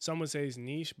 some would say it's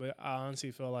niche, but I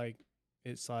honestly feel like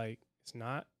it's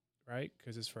not, right?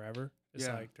 Because it's forever. It's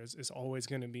Yeah. like it's always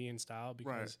going to be in style because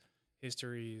Right.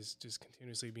 history is just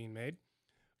continuously being made.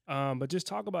 But just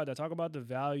talk about that. Talk about the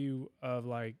value of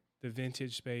like the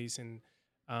vintage space and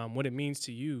what it means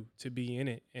to you to be in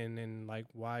it, and then like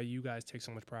why you guys take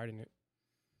so much pride in it.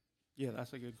 Yeah,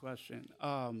 that's a good question.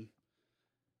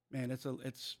 Man, it's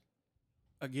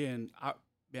again,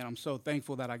 I'm so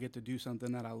thankful that I get to do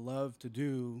something that I love to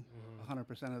do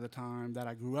 100% of the time, that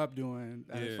I grew up doing,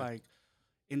 that it's Yeah. like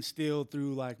instilled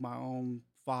through like my own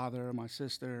father, my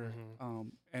sister,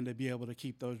 and to be able to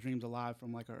keep those dreams alive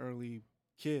from like an early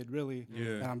kid, really.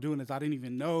 Yeah. And I'm doing this. I didn't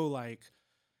even know like,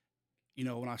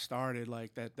 when I started,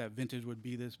 like that vintage would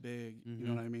be this big. You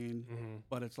know what I mean?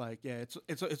 But it's like, yeah,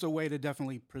 it's a way to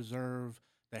definitely preserve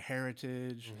the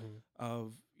heritage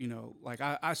of, like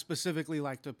I specifically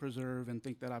like to preserve and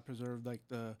think that I preserved like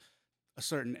a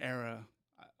certain era.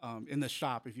 In the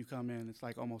shop, if you come in, it's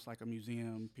like almost like a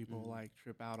museum. People like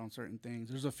trip out on certain things.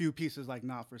 There's a few pieces like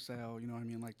not for sale, you know what I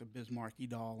mean? Like the Bismarcky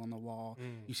doll on the wall.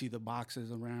 You see the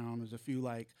boxes around. There's a few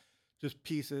like just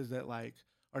pieces that like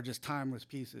are just timeless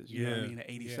pieces. You know what I Yeah. mean? An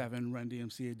 87 Run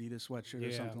DMC Adidas sweatshirt or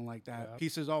Yeah. something like that. Yep.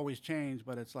 Pieces always change,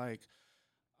 but it's like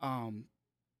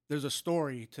there's a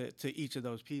story to each of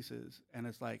those pieces. And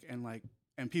it's like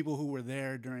and people who were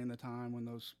there during the time when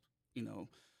those,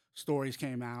 stories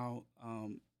came out,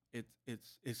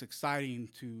 it's exciting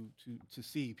to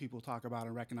see people talk about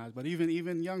and recognize. But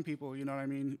even young people, you know what I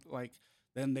mean? Like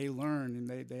then they learn and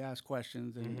they ask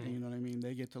questions and you know what I mean?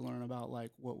 They get to learn about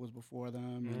like what was before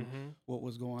them and what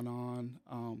was going on.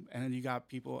 And then you got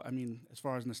people, I mean, as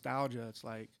far as nostalgia, it's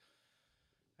like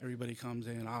everybody comes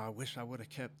in, I wish I would have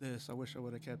kept this, I wish I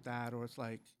would have kept that, or it's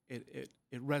like it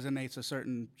resonates a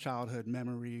certain childhood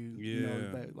memory,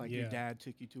 that like your dad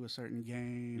took you to a certain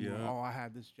game, or, Yeah. I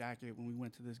had this jacket when we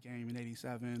went to this game in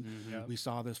 '87, Yep. we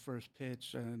saw this first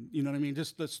pitch, and you know what I mean,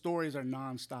 just the stories are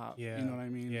nonstop. Yeah. You know what I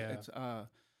mean? Yeah.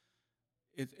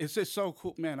 It's just so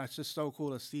cool, man. It's just so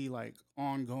cool to see like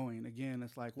ongoing. Again,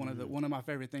 it's like one of my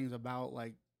favorite things about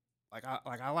like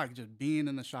I like just being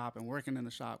in the shop and working in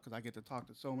the shop because I get to talk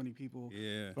to so many people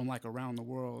Yeah. from like around the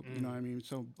world. You know what I mean?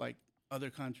 So like other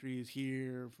countries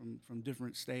here from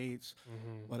different states,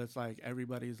 but it's like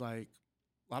everybody's like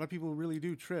a lot of people really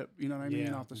do trip. You know what I mean?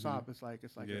 Yeah. Off the shop, it's like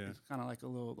it's kind of like a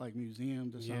little like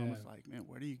museum to some. Yeah. It's like, man,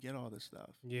 where do you get all this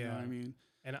stuff? Yeah. You know what I mean?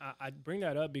 And I bring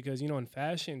that up because, in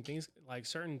fashion, things like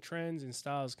certain trends and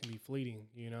styles can be fleeting,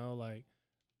 like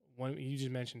one, you just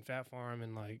mentioned Fat Farm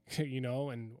and like,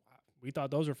 and we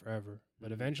thought those were forever,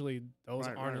 but eventually those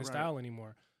aren't in style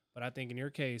anymore. But I think in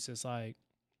your case, it's like,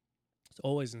 it's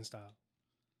always in style.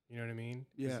 You know what I mean?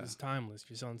 Yeah. It's timeless.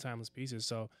 You're selling timeless pieces.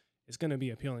 So it's going to be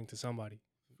appealing to somebody.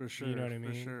 For sure. You know what I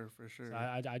mean? For sure. So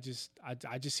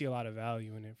I just see a lot of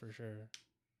value in it for sure.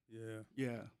 Yeah.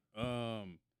 Yeah.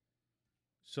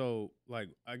 So like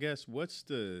I guess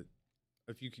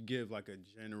if you could give like a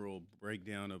general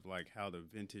breakdown of like how the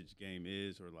vintage game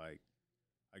is, or like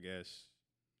I guess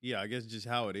just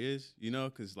how it is,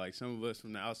 because like some of us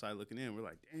from the outside looking in, we're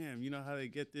like, damn, how they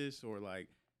get this, or like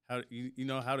how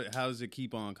how does it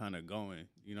keep on kind of going,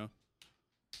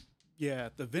 Yeah,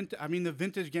 the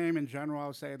vintage game in general, I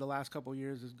would say the last couple of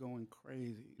years is going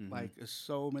crazy. Like, there's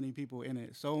so many people in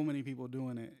it, so many people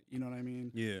doing it. You know what I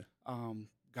mean? Yeah.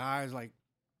 Guys like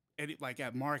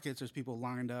at markets, there's people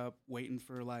lined up waiting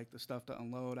for like the stuff to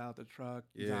unload out the truck.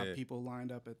 You got people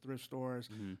lined up at thrift stores.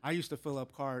 I used to fill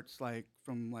up carts like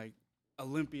from like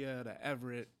Olympia to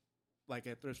Everett, like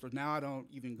at thrift stores. Now I don't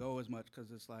even go as much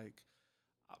because it's like,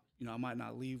 I might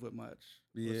not leave with much.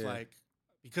 Yeah. It's like,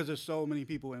 because there's so many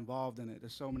people involved in it.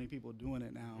 There's so many people doing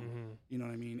it now. You know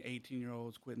what I mean?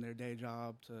 18-year-olds quitting their day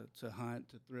job to hunt,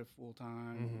 to thrift full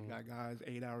time. You got guys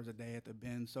 8 hours a day at the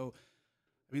bin. So,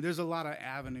 I mean, there's a lot of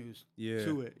avenues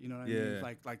to it. You know what I mean?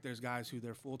 It's like there's guys who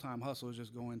their full-time hustle is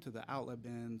just going to the outlet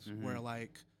bins where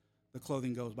like the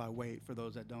clothing goes by weight, for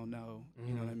those that don't know.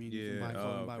 You know what I mean? You can buy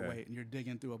clothing by weight, and you're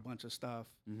digging through a bunch of stuff,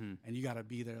 and you got to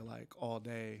be there like all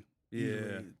day.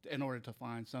 Usually, in order to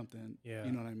find something.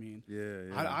 You know what I mean?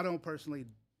 Yeah. I don't personally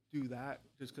do that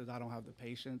just because I don't have the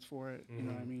patience for it. You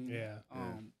know what I mean? Yeah.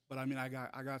 But I mean, I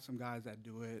got some guys that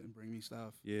do it and bring me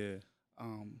stuff. Yeah.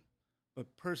 But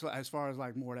personally, as far as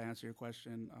like more to answer your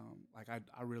question, like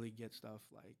I really get stuff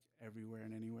like everywhere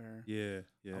and anywhere. Yeah.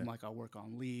 Yeah. Like I work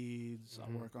on leads. I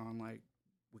work on like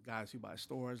with guys who buy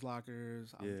storage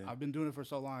lockers. I've been doing it for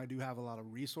so long. I do have a lot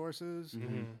of resources.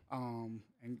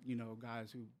 And you know,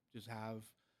 guys who just have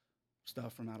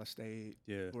stuff from out of state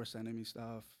who are sending me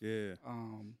stuff. Yeah.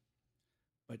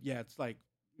 But yeah, it's like,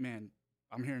 man,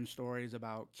 I'm hearing stories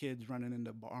about kids running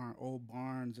into old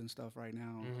barns and stuff right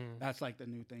now. That's like the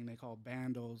new thing they call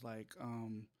bandals, like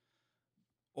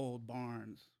old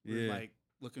barns. Where like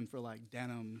looking for like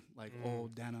denim, like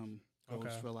old denim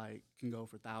goes for like can go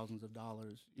for thousands of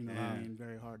dollars. You know what I mean?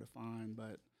 Very hard to find,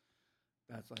 but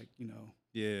that's like, you know,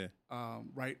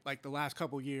 right. Like the last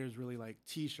couple years, really like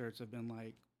T-shirts have been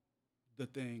like the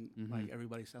thing. Like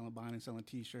everybody's buying and selling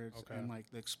T-shirts, and like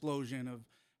the explosion of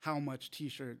how much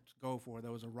T-shirts go for.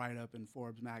 There was a write-up in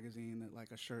Forbes magazine that like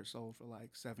a shirt sold for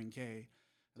like $7K.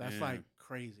 That's like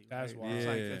crazy. That's right?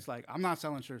 wild. It's like I'm not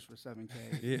selling shirts for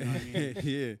 $7K. You know what I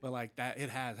mean? But like that, it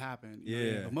has happened. You know what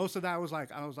I mean? But most of that was like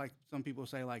some people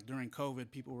say like during COVID,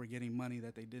 people were getting money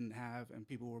that they didn't have, and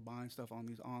people were buying stuff on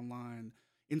these online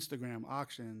Instagram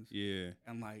auctions.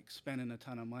 And like spending a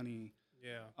ton of money.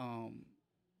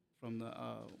 From the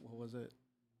what was it?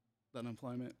 The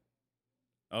unemployment.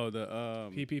 Oh, the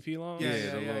PPP loan.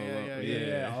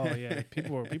 Yeah. Oh yeah,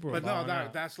 people were. But no,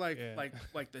 out. that's like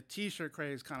like the T-shirt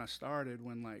craze kind of started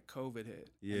when like COVID hit.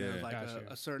 Yeah, and there was like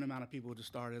a certain amount of people just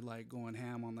started like going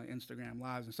ham on the Instagram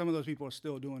lives, and some of those people are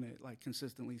still doing it like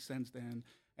consistently since then,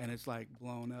 and it's like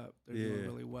blown up. They're doing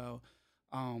really well.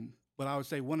 But I would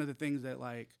say one of the things that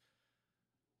like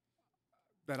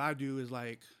that I do is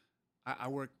like I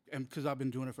work, and because I've been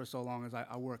doing it for so long, is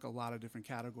I work a lot of different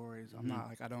categories. I'm not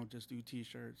like, I don't just do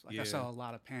T-shirts. Like I sell a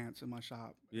lot of pants in my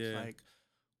shop. It's like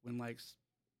when like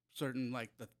certain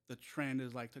like the trend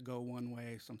is like to go one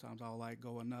way, sometimes I'll like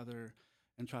go another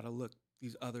and try to look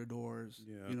these other doors.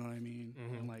 You know what I mean?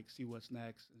 And like see what's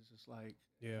next. It's just like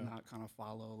not kind of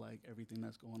follow like everything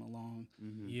that's going along.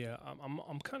 Yeah,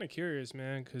 I'm kind of curious,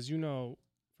 man, because you know,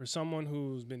 for someone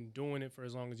who's been doing it for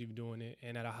as long as you've been doing it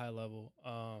and at a high level,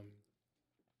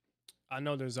 I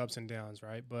know there's ups and downs,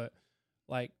 right? But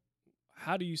like,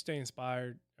 how do you stay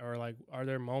inspired, or like, are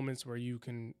there moments where you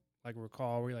can like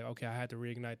recall where you're like, okay, I had to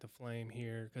reignite the flame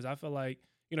here? Because I feel like,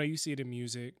 you know, you see it in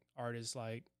music, artists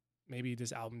like maybe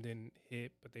this album didn't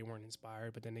hit, but they weren't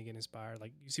inspired, but then they get inspired.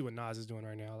 Like you see what Nas is doing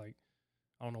right now. Like,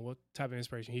 I don't know what type of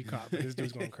inspiration he caught, but this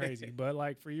dude's going crazy. But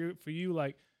like for you,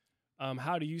 like,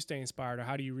 how do you stay inspired, or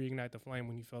how do you reignite the flame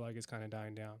when you feel like it's kind of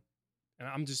dying down? And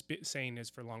I'm just saying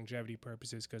this for longevity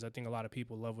purposes, because I think a lot of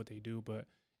people love what they do,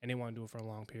 and they want to do it for a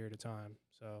long period of time.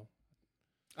 So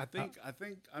I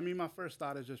mean, my first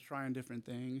thought is just trying different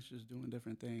things, just doing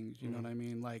different things. You know what I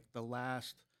mean? Like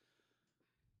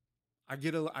I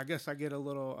get a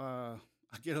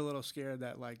little scared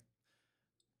that like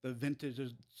the vintage,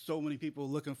 there's so many people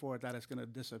looking for it that it's going to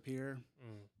disappear.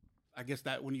 I guess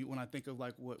that when I think of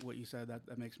like what you said,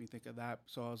 that makes me think of that.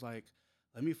 So I was like,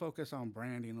 let me focus on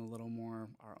branding a little more,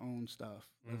 our own stuff.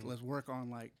 Let's work on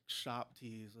like shop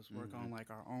tees. Let's work on like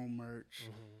our own merch.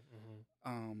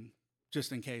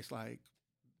 Just in case like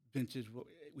vintage,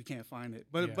 we can't find it.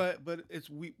 But it's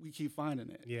we keep finding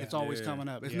it. It's always coming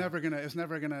up. It's never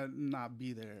gonna not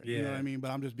be there. You know what I mean?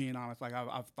 But I'm just being honest. Like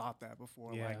I've thought that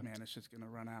before. Like, man, it's just gonna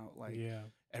run out. Like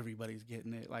everybody's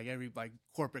getting it. Like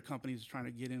corporate companies are trying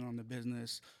to get in on the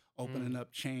business, opening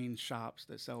up chain shops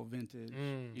that sell vintage.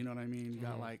 You know what I mean? You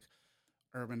got like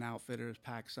Urban Outfitters,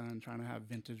 PacSun trying to have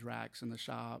vintage racks in the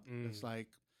shop. It's like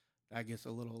that gets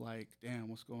a little like, damn,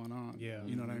 what's going on?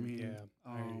 You know what I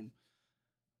mean?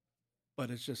 But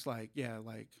it's just like,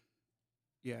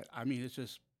 I mean, it's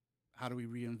just how do we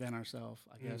reinvent ourselves?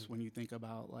 I guess when you think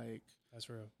about like, that's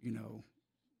real. You know,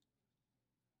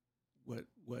 what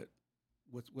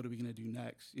are we gonna do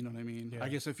next? You know what I mean? I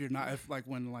guess if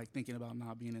when like thinking about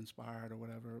not being inspired or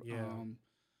whatever.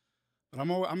 But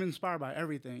I'm inspired by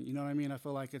everything. You know what I mean? I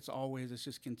feel like it's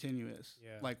just continuous.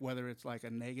 Like whether it's like a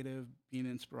negative, being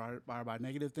inspired by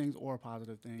negative things or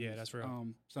positive things. Yeah, that's real.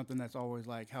 Something that's always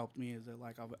like helped me is that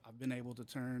like I've been able to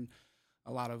turn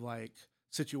a lot of like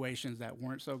situations that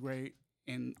weren't so great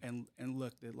and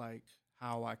looked at like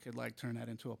how I could like turn that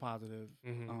into a positive.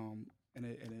 And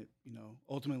it you know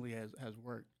ultimately has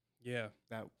worked.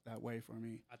 That way for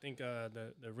me. I think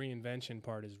the reinvention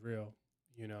part is real.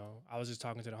 You know, I was just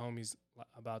talking to the homies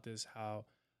about this, how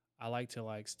I like to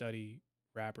like study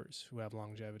rappers who have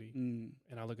longevity,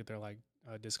 and I look at their like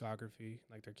discography,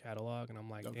 like their catalog, and I'm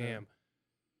like, damn,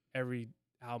 every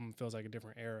album feels like a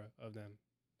different era of them.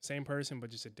 Same person, but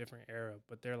just a different era.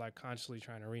 But they're like constantly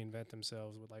trying to reinvent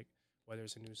themselves with like whether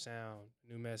it's a new sound,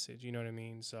 new message. You know what I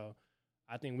mean? So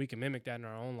I think we can mimic that in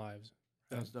our own lives.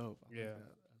 That's dope. I Yeah. like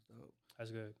that. That's dope.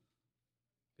 That's good.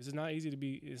 Because it's not easy to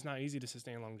be. It's not easy to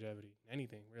sustain longevity.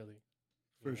 Anything really.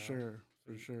 For You know? sure.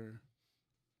 For sure.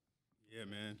 Yeah,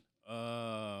 man.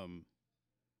 I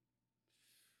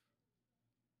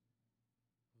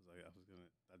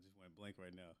just went blank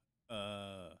right now.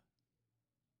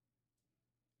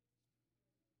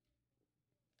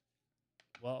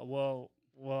 Well.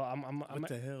 I'm. What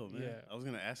the hell, man? Yeah. I was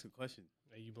gonna ask a question.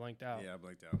 You blanked out. Yeah, I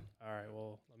blanked out. All right.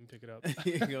 Well, let me pick it up.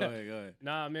 Go ahead.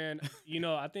 Nah, man.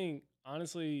 I think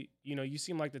honestly, you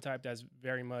seem like the type that's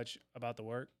very much about the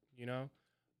work.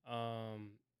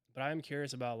 But I am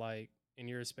curious about like in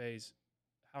your space,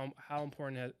 how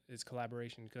important is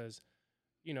collaboration? Because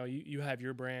you have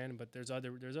your brand, but there's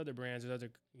other brands, there's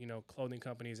other clothing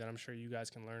companies that I'm sure you guys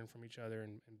can learn from each other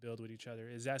and build with each other.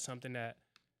 Is that something that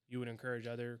you would encourage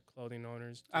other clothing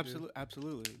owners to do?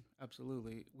 Absolutely.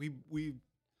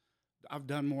 I've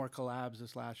done more collabs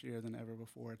this last year than ever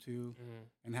before too,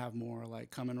 and have more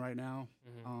like coming right now.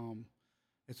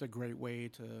 It's a great way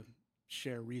to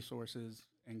share resources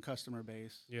and customer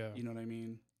base. Yeah. You know what I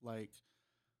mean? Like,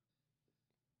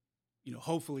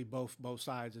 hopefully both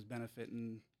sides is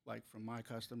benefiting like from my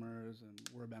customers and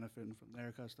we're benefiting from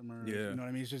their customers. Yeah. You know what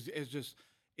I mean? It's just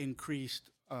increased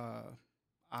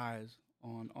eyes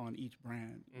on each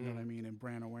brand. You know what I mean? And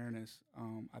brand awareness,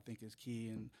 I think is key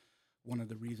and one of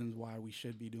the reasons why we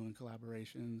should be doing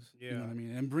collaborations. You know what I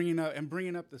mean? And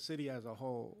bringing up the city as a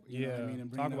whole. You know what I mean?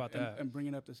 And talk about that. And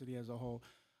bringing up the city as a whole.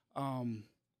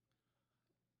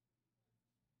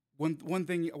 One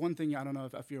thing I don't know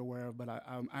if you're aware of, but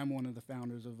I'm one of the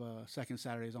founders of Second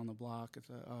Saturdays on the Block. It's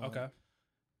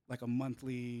like a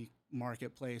monthly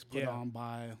marketplace put on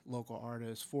by local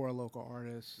artists for local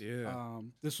artists. Yeah.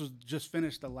 This was just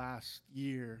finished the last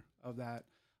year of that.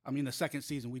 I mean, the second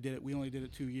season we only did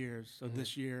it 2 years. So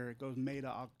this year it goes May to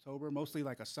October, mostly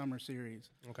like a summer series.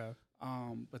 Okay.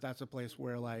 But that's a place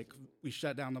where like we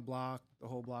shut down the block. The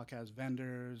whole block has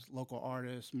vendors, local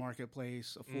artists,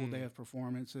 marketplace, a full day of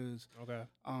performances. Okay.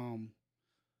 So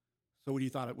what do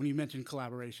you thought when you mentioned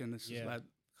collaboration? That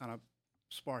kind of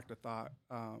sparked a thought.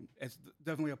 It's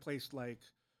definitely a place like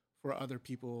for other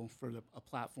people, for a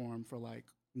platform for like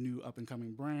new up and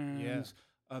coming brands.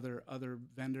 Other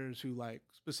vendors who like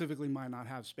specifically might not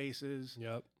have spaces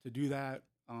to do that.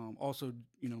 Also,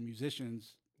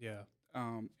 musicians. Yeah.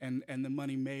 And the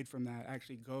money made from that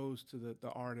actually goes to the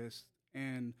artists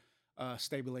and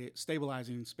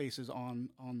stabilizing spaces on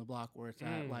the block where it's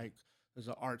at. Like there's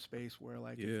an art space where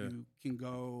like if you can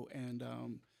go and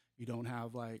you don't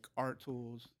have like art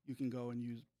tools, you can go and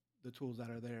use the tools that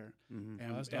are there.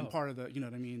 And part of the, you know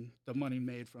what I mean, the money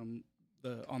made from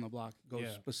the on the block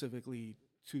goes specifically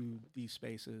to these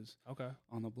spaces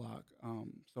on the block.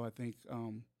 So I think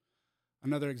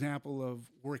another example of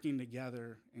working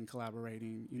together and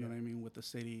collaborating, you know what I mean, with the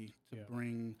city to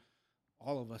bring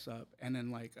all of us up. And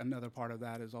then like another part of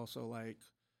that is also like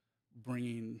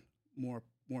bringing more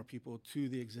people to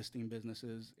the existing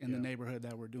businesses in the neighborhood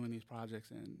that we're doing these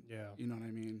projects in. Yeah. You know what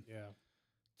I mean? Yeah.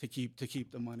 To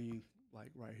keep the money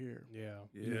like right here. Yeah.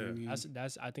 You know what I mean?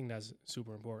 I think that's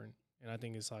super important. And I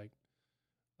think it's like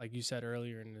you said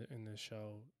earlier in the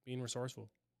show, being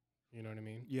resourceful. You know what I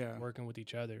mean? Yeah. Working with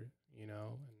each other,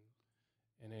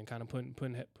 and then kind of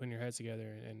putting your heads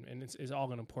together, and it's all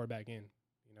gonna pour back in,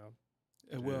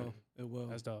 It will. It will.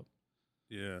 That's dope.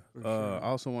 Yeah. Sure. I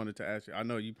also wanted to ask you, I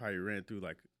know you probably ran through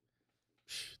like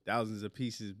thousands of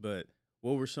pieces, but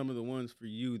what were some of the ones for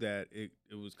you that it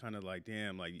was kind of like,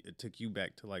 damn, like it took you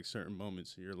back to like certain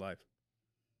moments in your life?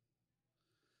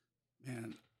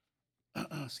 Man,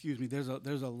 excuse me. There's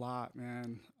a lot,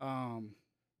 man.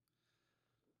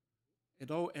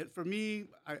 For me,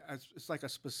 it's like a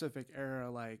specific era,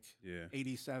 like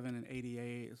 87 and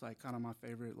 88 is like kind of my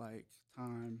favorite like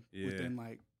time within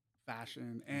like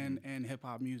fashion and hip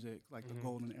hop music, like the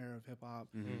golden era of hip hop.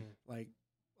 Like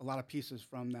a lot of pieces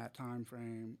from that time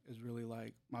frame is really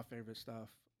like my favorite stuff.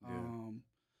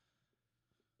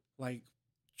 Like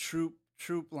Troop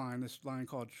line, this line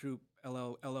called Troop.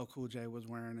 LL Cool J was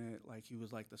wearing it, like he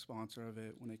was like the sponsor of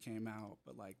it when it came out.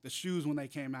 But like the shoes when they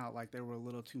came out, like they were a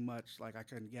little too much. Like I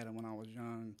couldn't get them when I was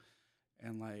young,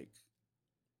 and like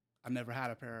I never had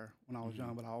a pair when I was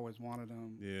young, but I always wanted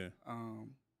them. Yeah.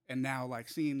 And now like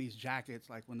seeing these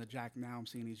jackets, like now I'm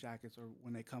seeing these jackets, or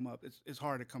when they come up, it's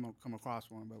hard to come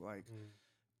across one, but like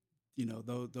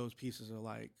those pieces are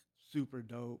like super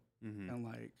dope and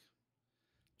like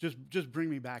just bring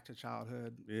me back to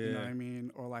childhood. You know what Yeah. I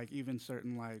mean? Or like even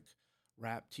certain like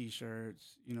rap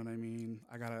T-shirts. You know what I mean?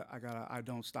 I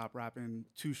don't stop rapping.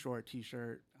 Too Short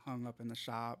T-shirt hung up in the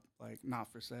shop, like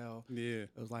not for sale. Yeah.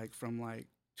 It was like from like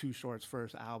Too Short's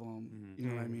first album. Mhm. You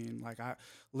know what I mean? Like I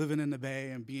living in the Bay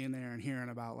and being there and hearing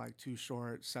about like Too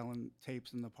Short selling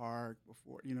tapes in the park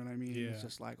before. You know what I mean? Yeah. It's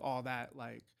just like all that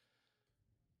like.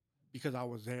 Because I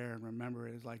was there and remember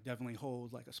it, is like definitely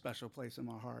holds like a special place in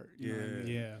my heart. You know what I mean?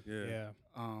 Yeah. Yeah.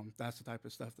 Yeah. That's the type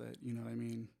of stuff that, you know what I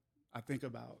mean, I think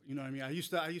about. You know what I mean? I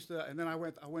used to, and then I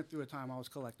went through a time I was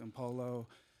collecting polo,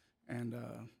 and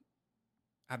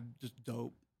I had just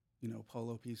dope, you know,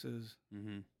 polo pieces.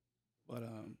 Mm-hmm. But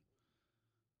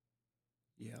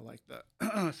yeah, like the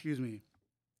excuse me.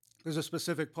 There's a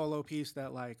specific polo piece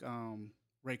that like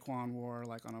Raekwon wore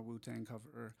like on a Wu-Tang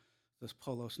cover. This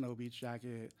polo snow beach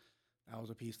jacket. That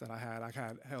was a piece that I had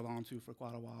held on to for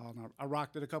quite a while, and I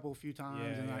rocked it a few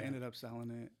times, and I ended up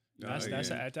selling it.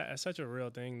 That's such a real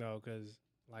thing though, because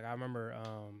like I remember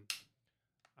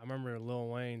Lil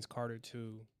Wayne's Carter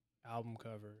 2 album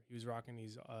cover. He was rocking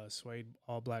these suede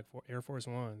all black Air Force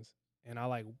Ones, and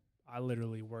I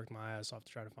literally worked my ass off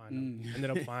to try to find them.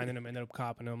 Ended up finding them, ended up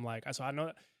copping them. Like so, I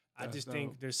know. I just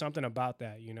think there's something about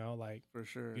that, you know, like for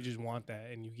sure. You just want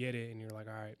that, and you get it, and you're like,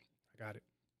 all right, I got it.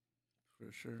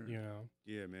 For sure. You know?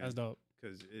 Yeah, man. That's dope.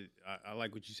 Because I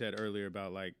like what you said earlier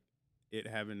about like it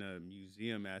having a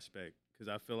museum aspect. Because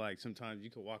I feel like sometimes you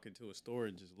can walk into a store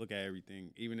and just look at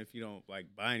everything, even if you don't like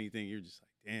buy anything. You're just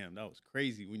like, damn, that was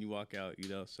crazy when you walk out, you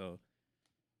know. So,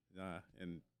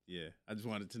 and yeah, I just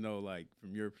wanted to know like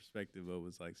from your perspective, what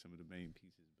was like some of the main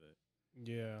pieces. But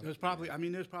yeah, there's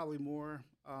probably more.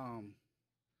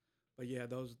 But yeah,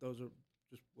 those are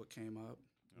just what came up.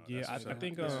 Yeah, I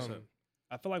think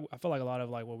I feel like a lot of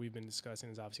like what we've been discussing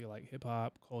is obviously like hip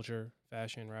hop, culture,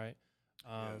 fashion, right?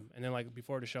 And then like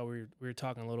before the show, we were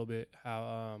talking a little bit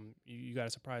how you got a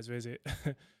surprise visit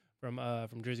from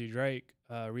Drizzy Drake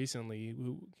recently,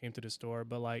 who came to the store.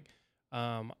 But like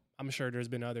I'm sure there's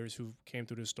been others who came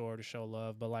through the store to show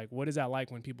love. But like, what is that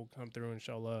like when people come through and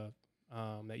show love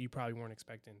that you probably weren't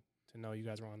expecting to know you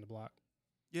guys were on the block?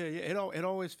 Yeah, it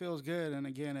always feels good, and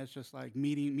again, it's just like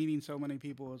meeting so many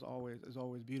people is always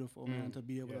beautiful, man. To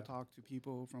be able to talk to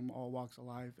people from all walks of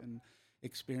life and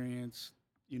experience,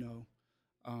 you know,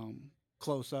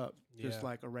 close up, just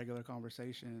like a regular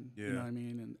conversation. You know what I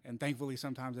mean? And thankfully,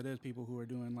 sometimes it is people who are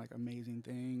doing like amazing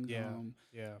things. And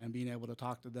being able to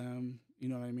talk to them, you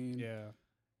know what I mean? Yeah,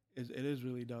 it is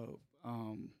really dope.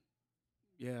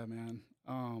 Yeah, man.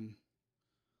 A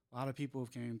lot of people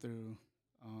have came through.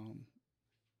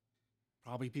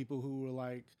 Probably people who were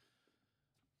like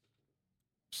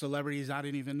celebrities I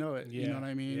didn't even know it. You know what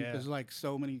I mean? There's like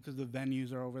so many because the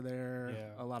venues are over there.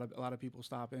 A lot of people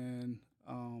stop in.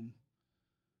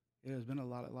 There's been a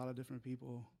lot of different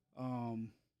people.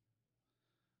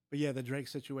 But yeah, the Drake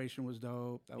situation was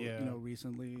dope. That was, you know,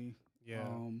 recently. Yeah.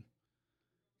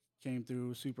 Came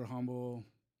through super humble,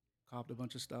 copped a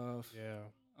bunch of stuff. Yeah.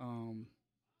 I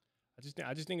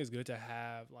just think it's good to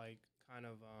have like kind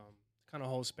of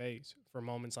hold space for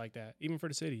moments like that, even for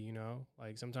the city, you know.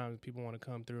 Like sometimes people want to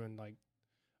come through and like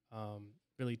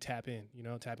really tap in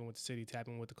with the city, tap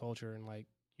in with the culture, and like,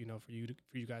 you know, for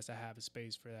you guys to have a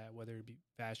space for that, whether it be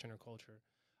fashion or culture.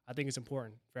 I think it's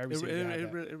important for every city.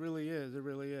 It really is. It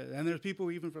really is. And there's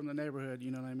people even from the neighborhood,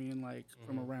 you know what I mean, like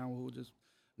from around who just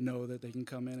know that they can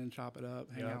come in and chop it up,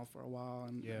 hang out for a while,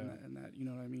 and that, you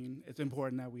know what I mean. It's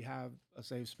important that we have a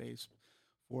safe space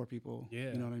for people,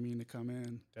 you know what I mean, to come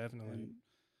in. Definitely.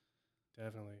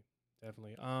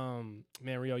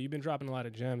 Man, Rio, you've been dropping a lot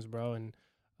of gems, bro, and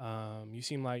you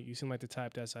seem like the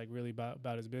type that's like really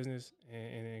about his business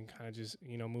and kind of just,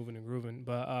 you know, moving and grooving.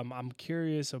 But I'm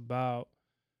curious about,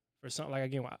 for something like,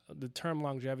 again, the term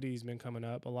longevity has been coming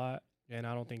up a lot, and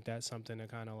I don't think that's something to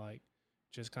kind of like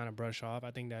just kind of brush off.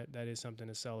 I think that is something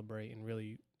to celebrate and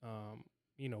really,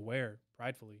 you know, wear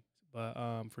pridefully. But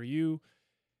for you,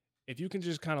 if you can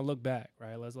just kind of look back,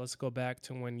 right? Let's go back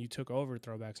to when you took over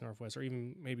Throwbacks Northwest, or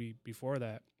even maybe before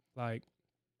that. Like,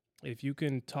 if you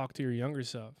can talk to your younger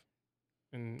self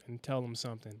and tell him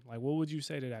something, like, what would you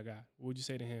say to that guy? What would you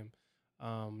say to him?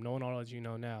 Knowing all that you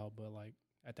know now, but like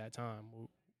at that time,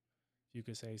 if you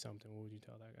could say something, what would you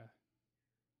tell that guy?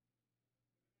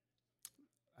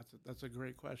 That's a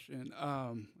great question.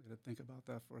 I got to think about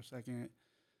that for a second.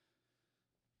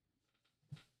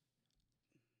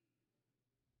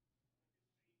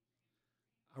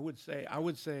 I would say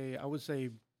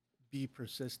be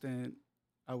persistent.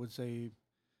 I would say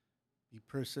be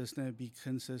persistent, be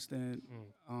consistent,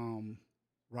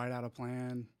 write out a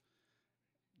plan,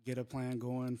 get a plan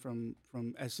going from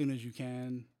as soon as you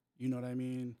can. You know what I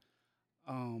mean?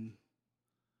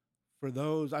 For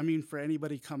those, I mean, for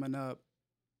anybody coming up,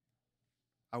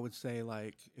 I would say,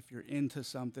 like, if you're into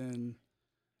something,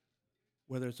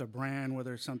 whether it's a brand,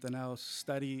 whether it's something else,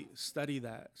 study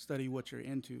what you're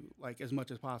into, like, as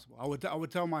much as possible. I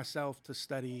would tell myself to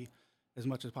study as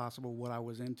much as possible what I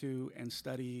was into, and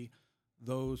study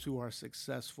those who are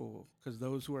successful, because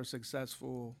those who are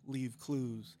successful leave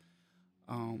clues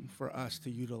for us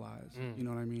to utilize. You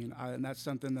know what I mean? And that's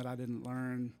something that I didn't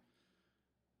learn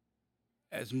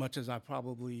as much as I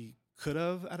probably could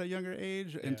have at a younger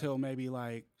age until maybe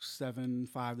like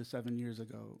 5 to 7 years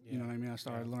ago. You know what I mean? I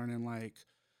started learning like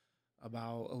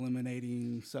about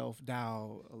eliminating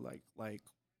self-doubt, like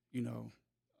you know,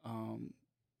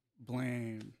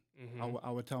 blame.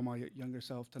 I would tell my younger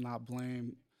self to not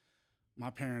blame my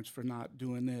parents for not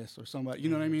doing this or somebody. You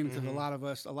know what I mean? Because a lot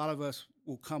of us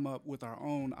will come up with our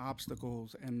own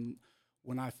obstacles. And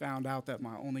when I found out that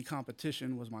my only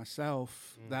competition was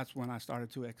myself, that's when I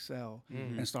started to excel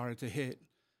and started to hit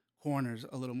corners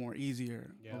a little more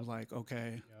easier. I was like,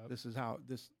 okay, this is how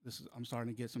this is. I'm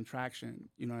starting to get some traction.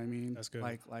 You know what I mean? That's good.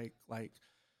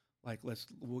 Like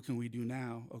what can we do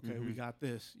now? Okay, we got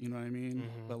this. You know what I mean?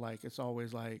 But like, it's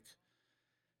always like,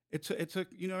 it took,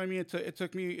 you know what I mean? It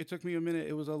took me a minute.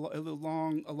 It was a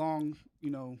long, you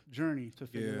know, journey to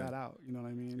figure that out. You know what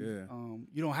I mean? Yeah.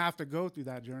 You don't have to go through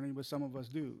that journey, but some of us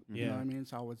do. You know what I mean?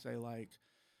 So I would say, like,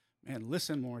 man,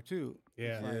 listen more too.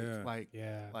 Yeah. Like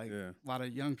a lot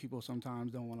of young people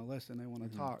sometimes don't want to listen. They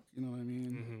want to talk. You know what I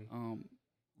mean?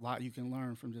 A lot you can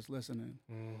learn from just listening.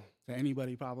 To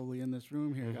anybody probably in this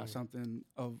room here got something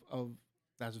of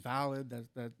that's valid,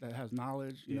 that has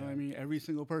knowledge. You know what I mean? Every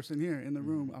single person here in the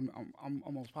room, I'm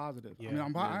almost positive. I mean,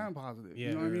 I am positive.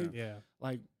 You know what I mean? Yeah.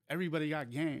 Like, everybody got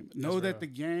game. Know that the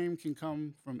game can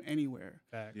come from anywhere.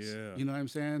 Facts. Yeah. You know what I'm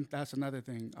saying? That's another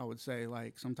thing I would say.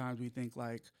 Like, sometimes we think,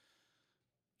 like,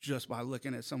 just by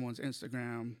looking at someone's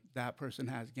Instagram, that person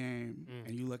has game,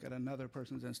 and you look at another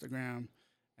person's Instagram,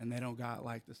 and they don't got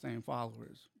like the same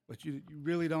followers. But you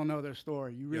really don't know their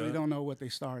story. You really don't know what they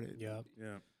started. Yeah.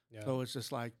 So it's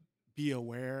just like, be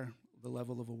aware, the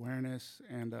level of awareness,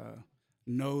 and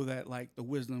know that like the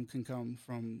wisdom can come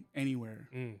from anywhere,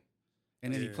 in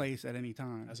any place at any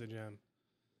time. That's a gem.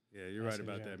 Yeah, you're right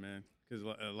about that, man. Because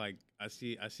like I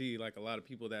see like a lot of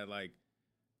people that like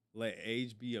let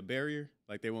age be a barrier.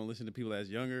 Like, they won't listen to people that's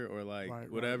younger or like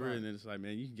whatever. And then it's like,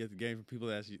 man, you can get the game from people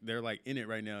they're like in it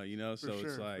right now, you know? So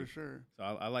it's like, so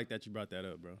I like that you brought that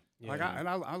up, bro. Yeah. Like,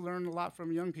 I learned a lot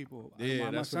from young people.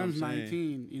 Yeah, my son's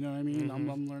 19, you know what I mean?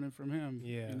 I'm learning from him.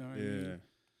 Yeah. You know what I mean?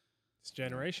 It's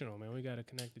generational, man. We got to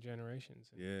connect the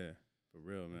generations. And, for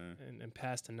real, man. And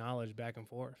pass the knowledge back and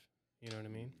forth. You know what I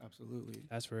mean? Absolutely.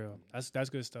 That's real. That's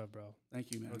good stuff, bro.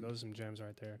 Thank you, man. Those are some gems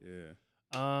right there. Yeah.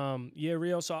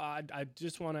 Rio, so I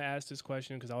just want to ask this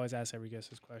question, because I always ask every guest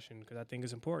this question, because I think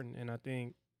it's important, and I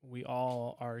think we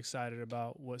all are excited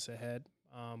about what's ahead.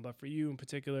 But for you in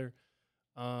particular,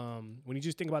 when you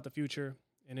just think about the future,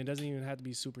 and it doesn't even have to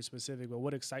be super specific, but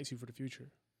what excites you for the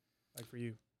future, like for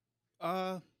you?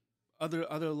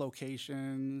 Other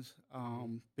locations,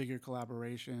 bigger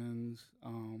collaborations,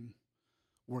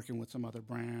 working with some other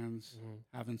brands,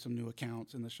 having some new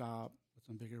accounts in the shop with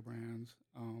some bigger brands.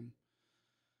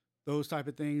 Those type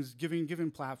of things,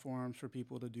 giving platforms for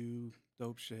people to do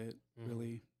dope shit,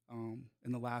 really.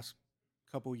 In the last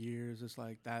couple years, it's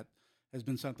like that has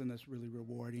been something that's really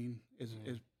rewarding,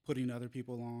 is putting other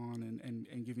people on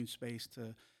and giving space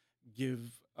to give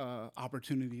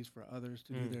opportunities for others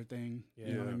to do their thing.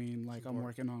 You know what I mean? Like, I'm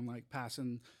working on like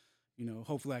passing, you know,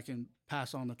 hopefully I can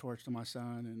pass on the torch to my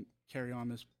son and carry on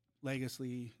this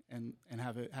legacy and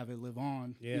have it live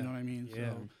on. You know what I mean?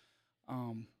 So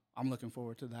I'm looking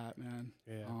forward to that, man.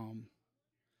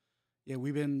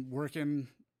 We've been working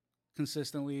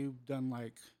consistently. We've done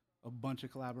like a bunch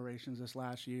of collaborations this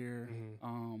last year.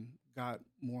 Got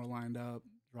more lined up,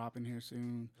 dropping here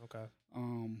soon. Okay.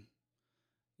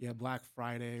 Black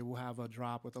Friday, we'll have a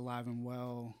drop with Alive and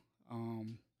Well.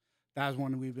 That's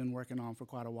one we've been working on for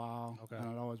quite a while. Okay. And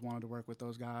I'd always wanted to work with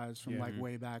those guys from like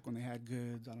way back when they had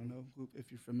Goods. I don't know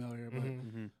if you're familiar, but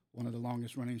one of the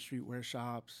longest running streetwear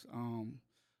shops.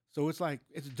 So it's like,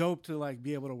 it's dope to like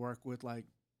be able to work with like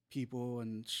people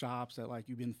and shops that like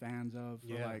you've been fans of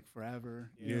for like forever.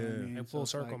 You know what I mean? And full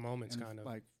circle moments, kind of.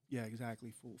 Like,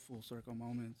 exactly. Full circle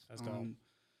moments. That's dope.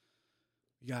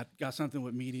 You got something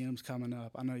with Mediums coming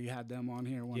up. I know you had them on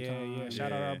here one time. Yeah.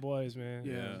 Shout out our boys, man.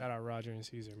 Yeah. Shout out Roger and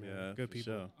Caesar, man. Yeah, good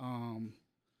people. Sure.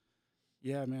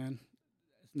 Yeah, man.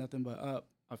 It's nothing but up,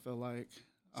 I feel like.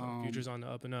 So future's on the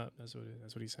up and up. That's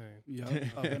what he's saying. Yeah,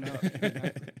 up and up.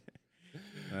 Exactly.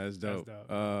 That's dope.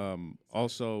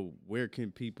 Also, where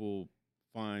can people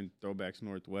find Throwbacks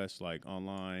Northwest, like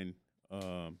online?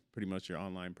 Pretty much your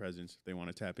online presence if they want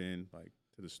to tap in, like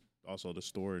to also the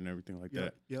store and everything like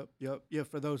that. Yep.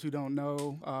 For those who don't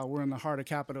know, we're in the heart of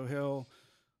Capitol Hill,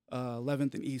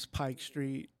 11th and East Pike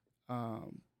Street.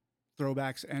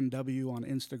 Throwbacks NW on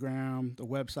Instagram. The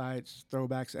website's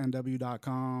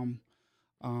throwbacksnw.com.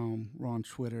 We're on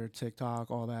Twitter, TikTok,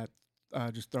 all that.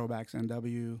 Just Throwbacks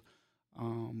NW.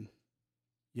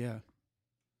 Yeah.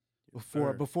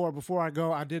 Before I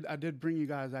go, I did bring you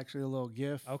guys actually a little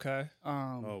gift. Okay.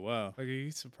 Oh wow! Look at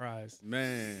you, surprised,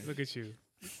 man. Look at you.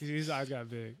 His eyes got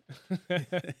big.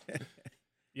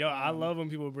 Yo, I love when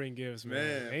people bring gifts,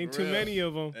 man. Ain't too many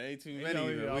of them. Ain't too many.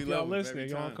 If y'all listening,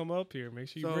 y'all come up here. Make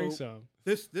sure you bring some.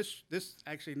 This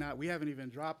actually not. We haven't even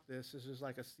dropped this. This is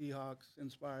like a Seahawks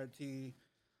inspired tee.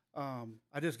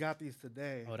 I just got these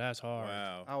today. Oh, that's hard.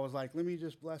 Wow. I was like, let me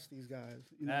just bless these guys.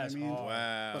 You know That's what I mean? hard.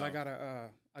 Wow. But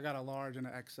I got a large and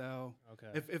an XL.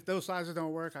 Okay. If those sizes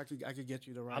don't work, I could get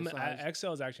you the right size.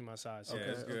 XL is actually my size. So.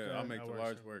 Yeah, it's good. okay. I'll make That the works.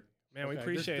 large work. Man, we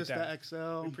appreciate this that. the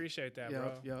XL. We appreciate that,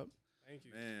 bro. Yep. Thank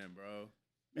you. Man, bro.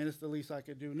 And it's the least I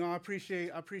could do. No, I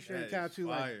appreciate That cats is who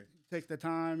like fire. take the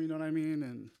time. You know what I mean?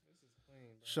 And This is clean,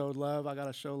 bro. showed love. I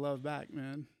gotta show love back,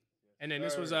 man. And then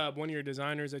this was one of your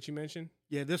designers that you mentioned?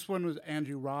 Yeah, this one was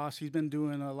Andrew Ross. He's been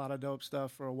doing a lot of dope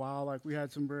stuff for a while. Like we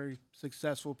had some very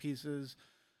successful pieces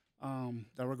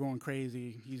that were going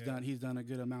crazy. He's done a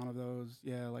good amount of those.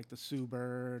 Yeah, like the Sue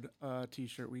Bird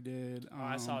T-shirt we did.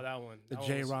 I saw that one. The That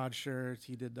J one was- Rod shirts,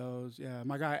 he did those. Yeah,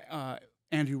 my guy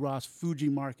Andrew Ross, Fuji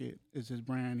Market is his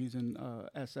brand. He's in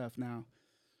SF now.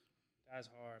 That's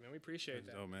hard, man. We appreciate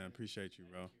that. Oh man, appreciate you,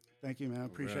 bro. Thank you, man.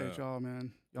 Appreciate real. y'all,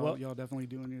 man. Well- Y'all definitely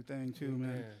doing your thing too,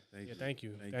 man. Thank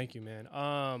you, man.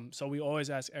 So we always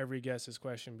ask every guest this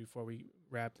question before we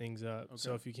wrap things up. Okay.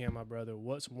 So if you can, my brother,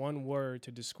 what's one word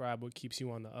to describe what keeps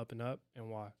you on the up and up and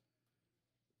why?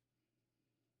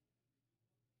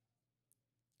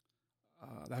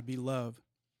 That'd be love.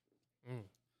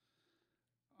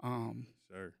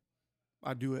 Sir.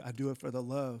 I do it for the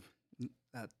love.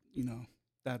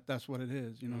 That's what it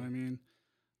is. You know what I mean?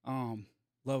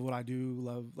 Love what I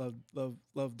do.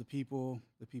 Love the people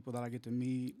that I get to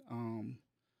meet.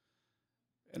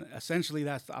 And essentially,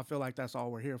 I feel like that's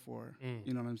all we're here for.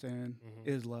 You know what I'm saying?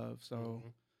 Is love. So,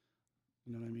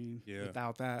 you know what I mean? Yeah.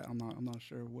 Without that, I'm not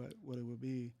sure what it would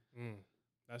be.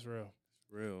 That's real.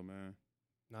 It's real, man.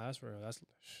 Nah, that's real.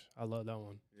 I love that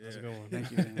one. That's a good one.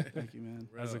 Thank you, man. Thank you, man.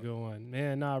 That's a good one,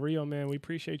 man. Nah, Rio, man, we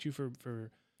appreciate you for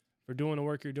doing the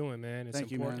work you're doing, man. It's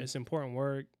Thank you, important. man. It's important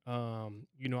work.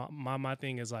 You know, my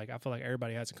thing is like I feel like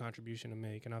everybody has a contribution to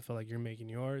make, and I feel like you're making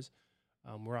yours.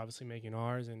 We're obviously making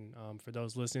ours, and for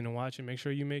those listening and watching, make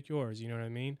sure you make yours. You know what I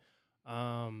mean?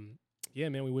 Yeah,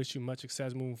 man. We wish you much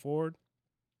success moving forward.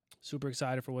 Super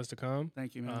excited for what's to come.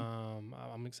 Thank you, man.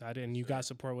 I'm excited, and you got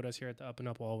support with us here at the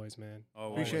UpNUp always, man.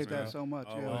 Appreciate that so much.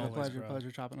 Yeah, it was a Always,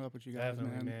 pleasure chopping it up with you guys,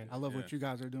 Definitely, man. I love what you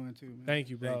guys are doing too, man. Thank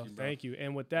you, bro. Thank you.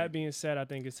 And with that being said, I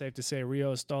think it's safe to say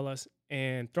Rio Estolas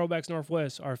and Throwbacks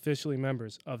Northwest are officially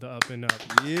members of the UpNUp.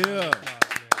 Yeah. Give it up.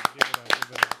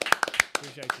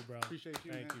 Appreciate you, bro. Appreciate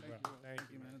you, Thank man. you, bro. Thank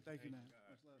you, man. Thank you, man.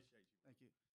 Much love. Thank you.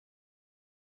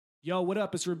 Yo, what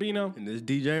up? It's Rubino. And this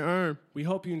DJ Erm. We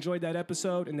hope you enjoyed that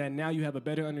episode and that now you have a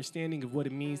better understanding of what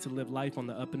it means to live life on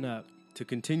the up and up. To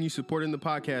continue supporting the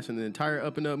podcast and the entire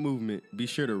Up and Up movement, be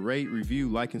sure to rate, review,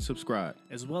 like, and subscribe.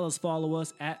 As well as follow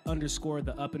us at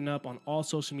 _the up and up on all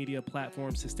social media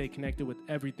platforms to stay connected with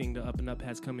everything the up and up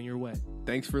has coming your way.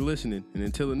 Thanks for listening, and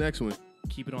until the next one.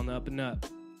 Keep it on the up and up.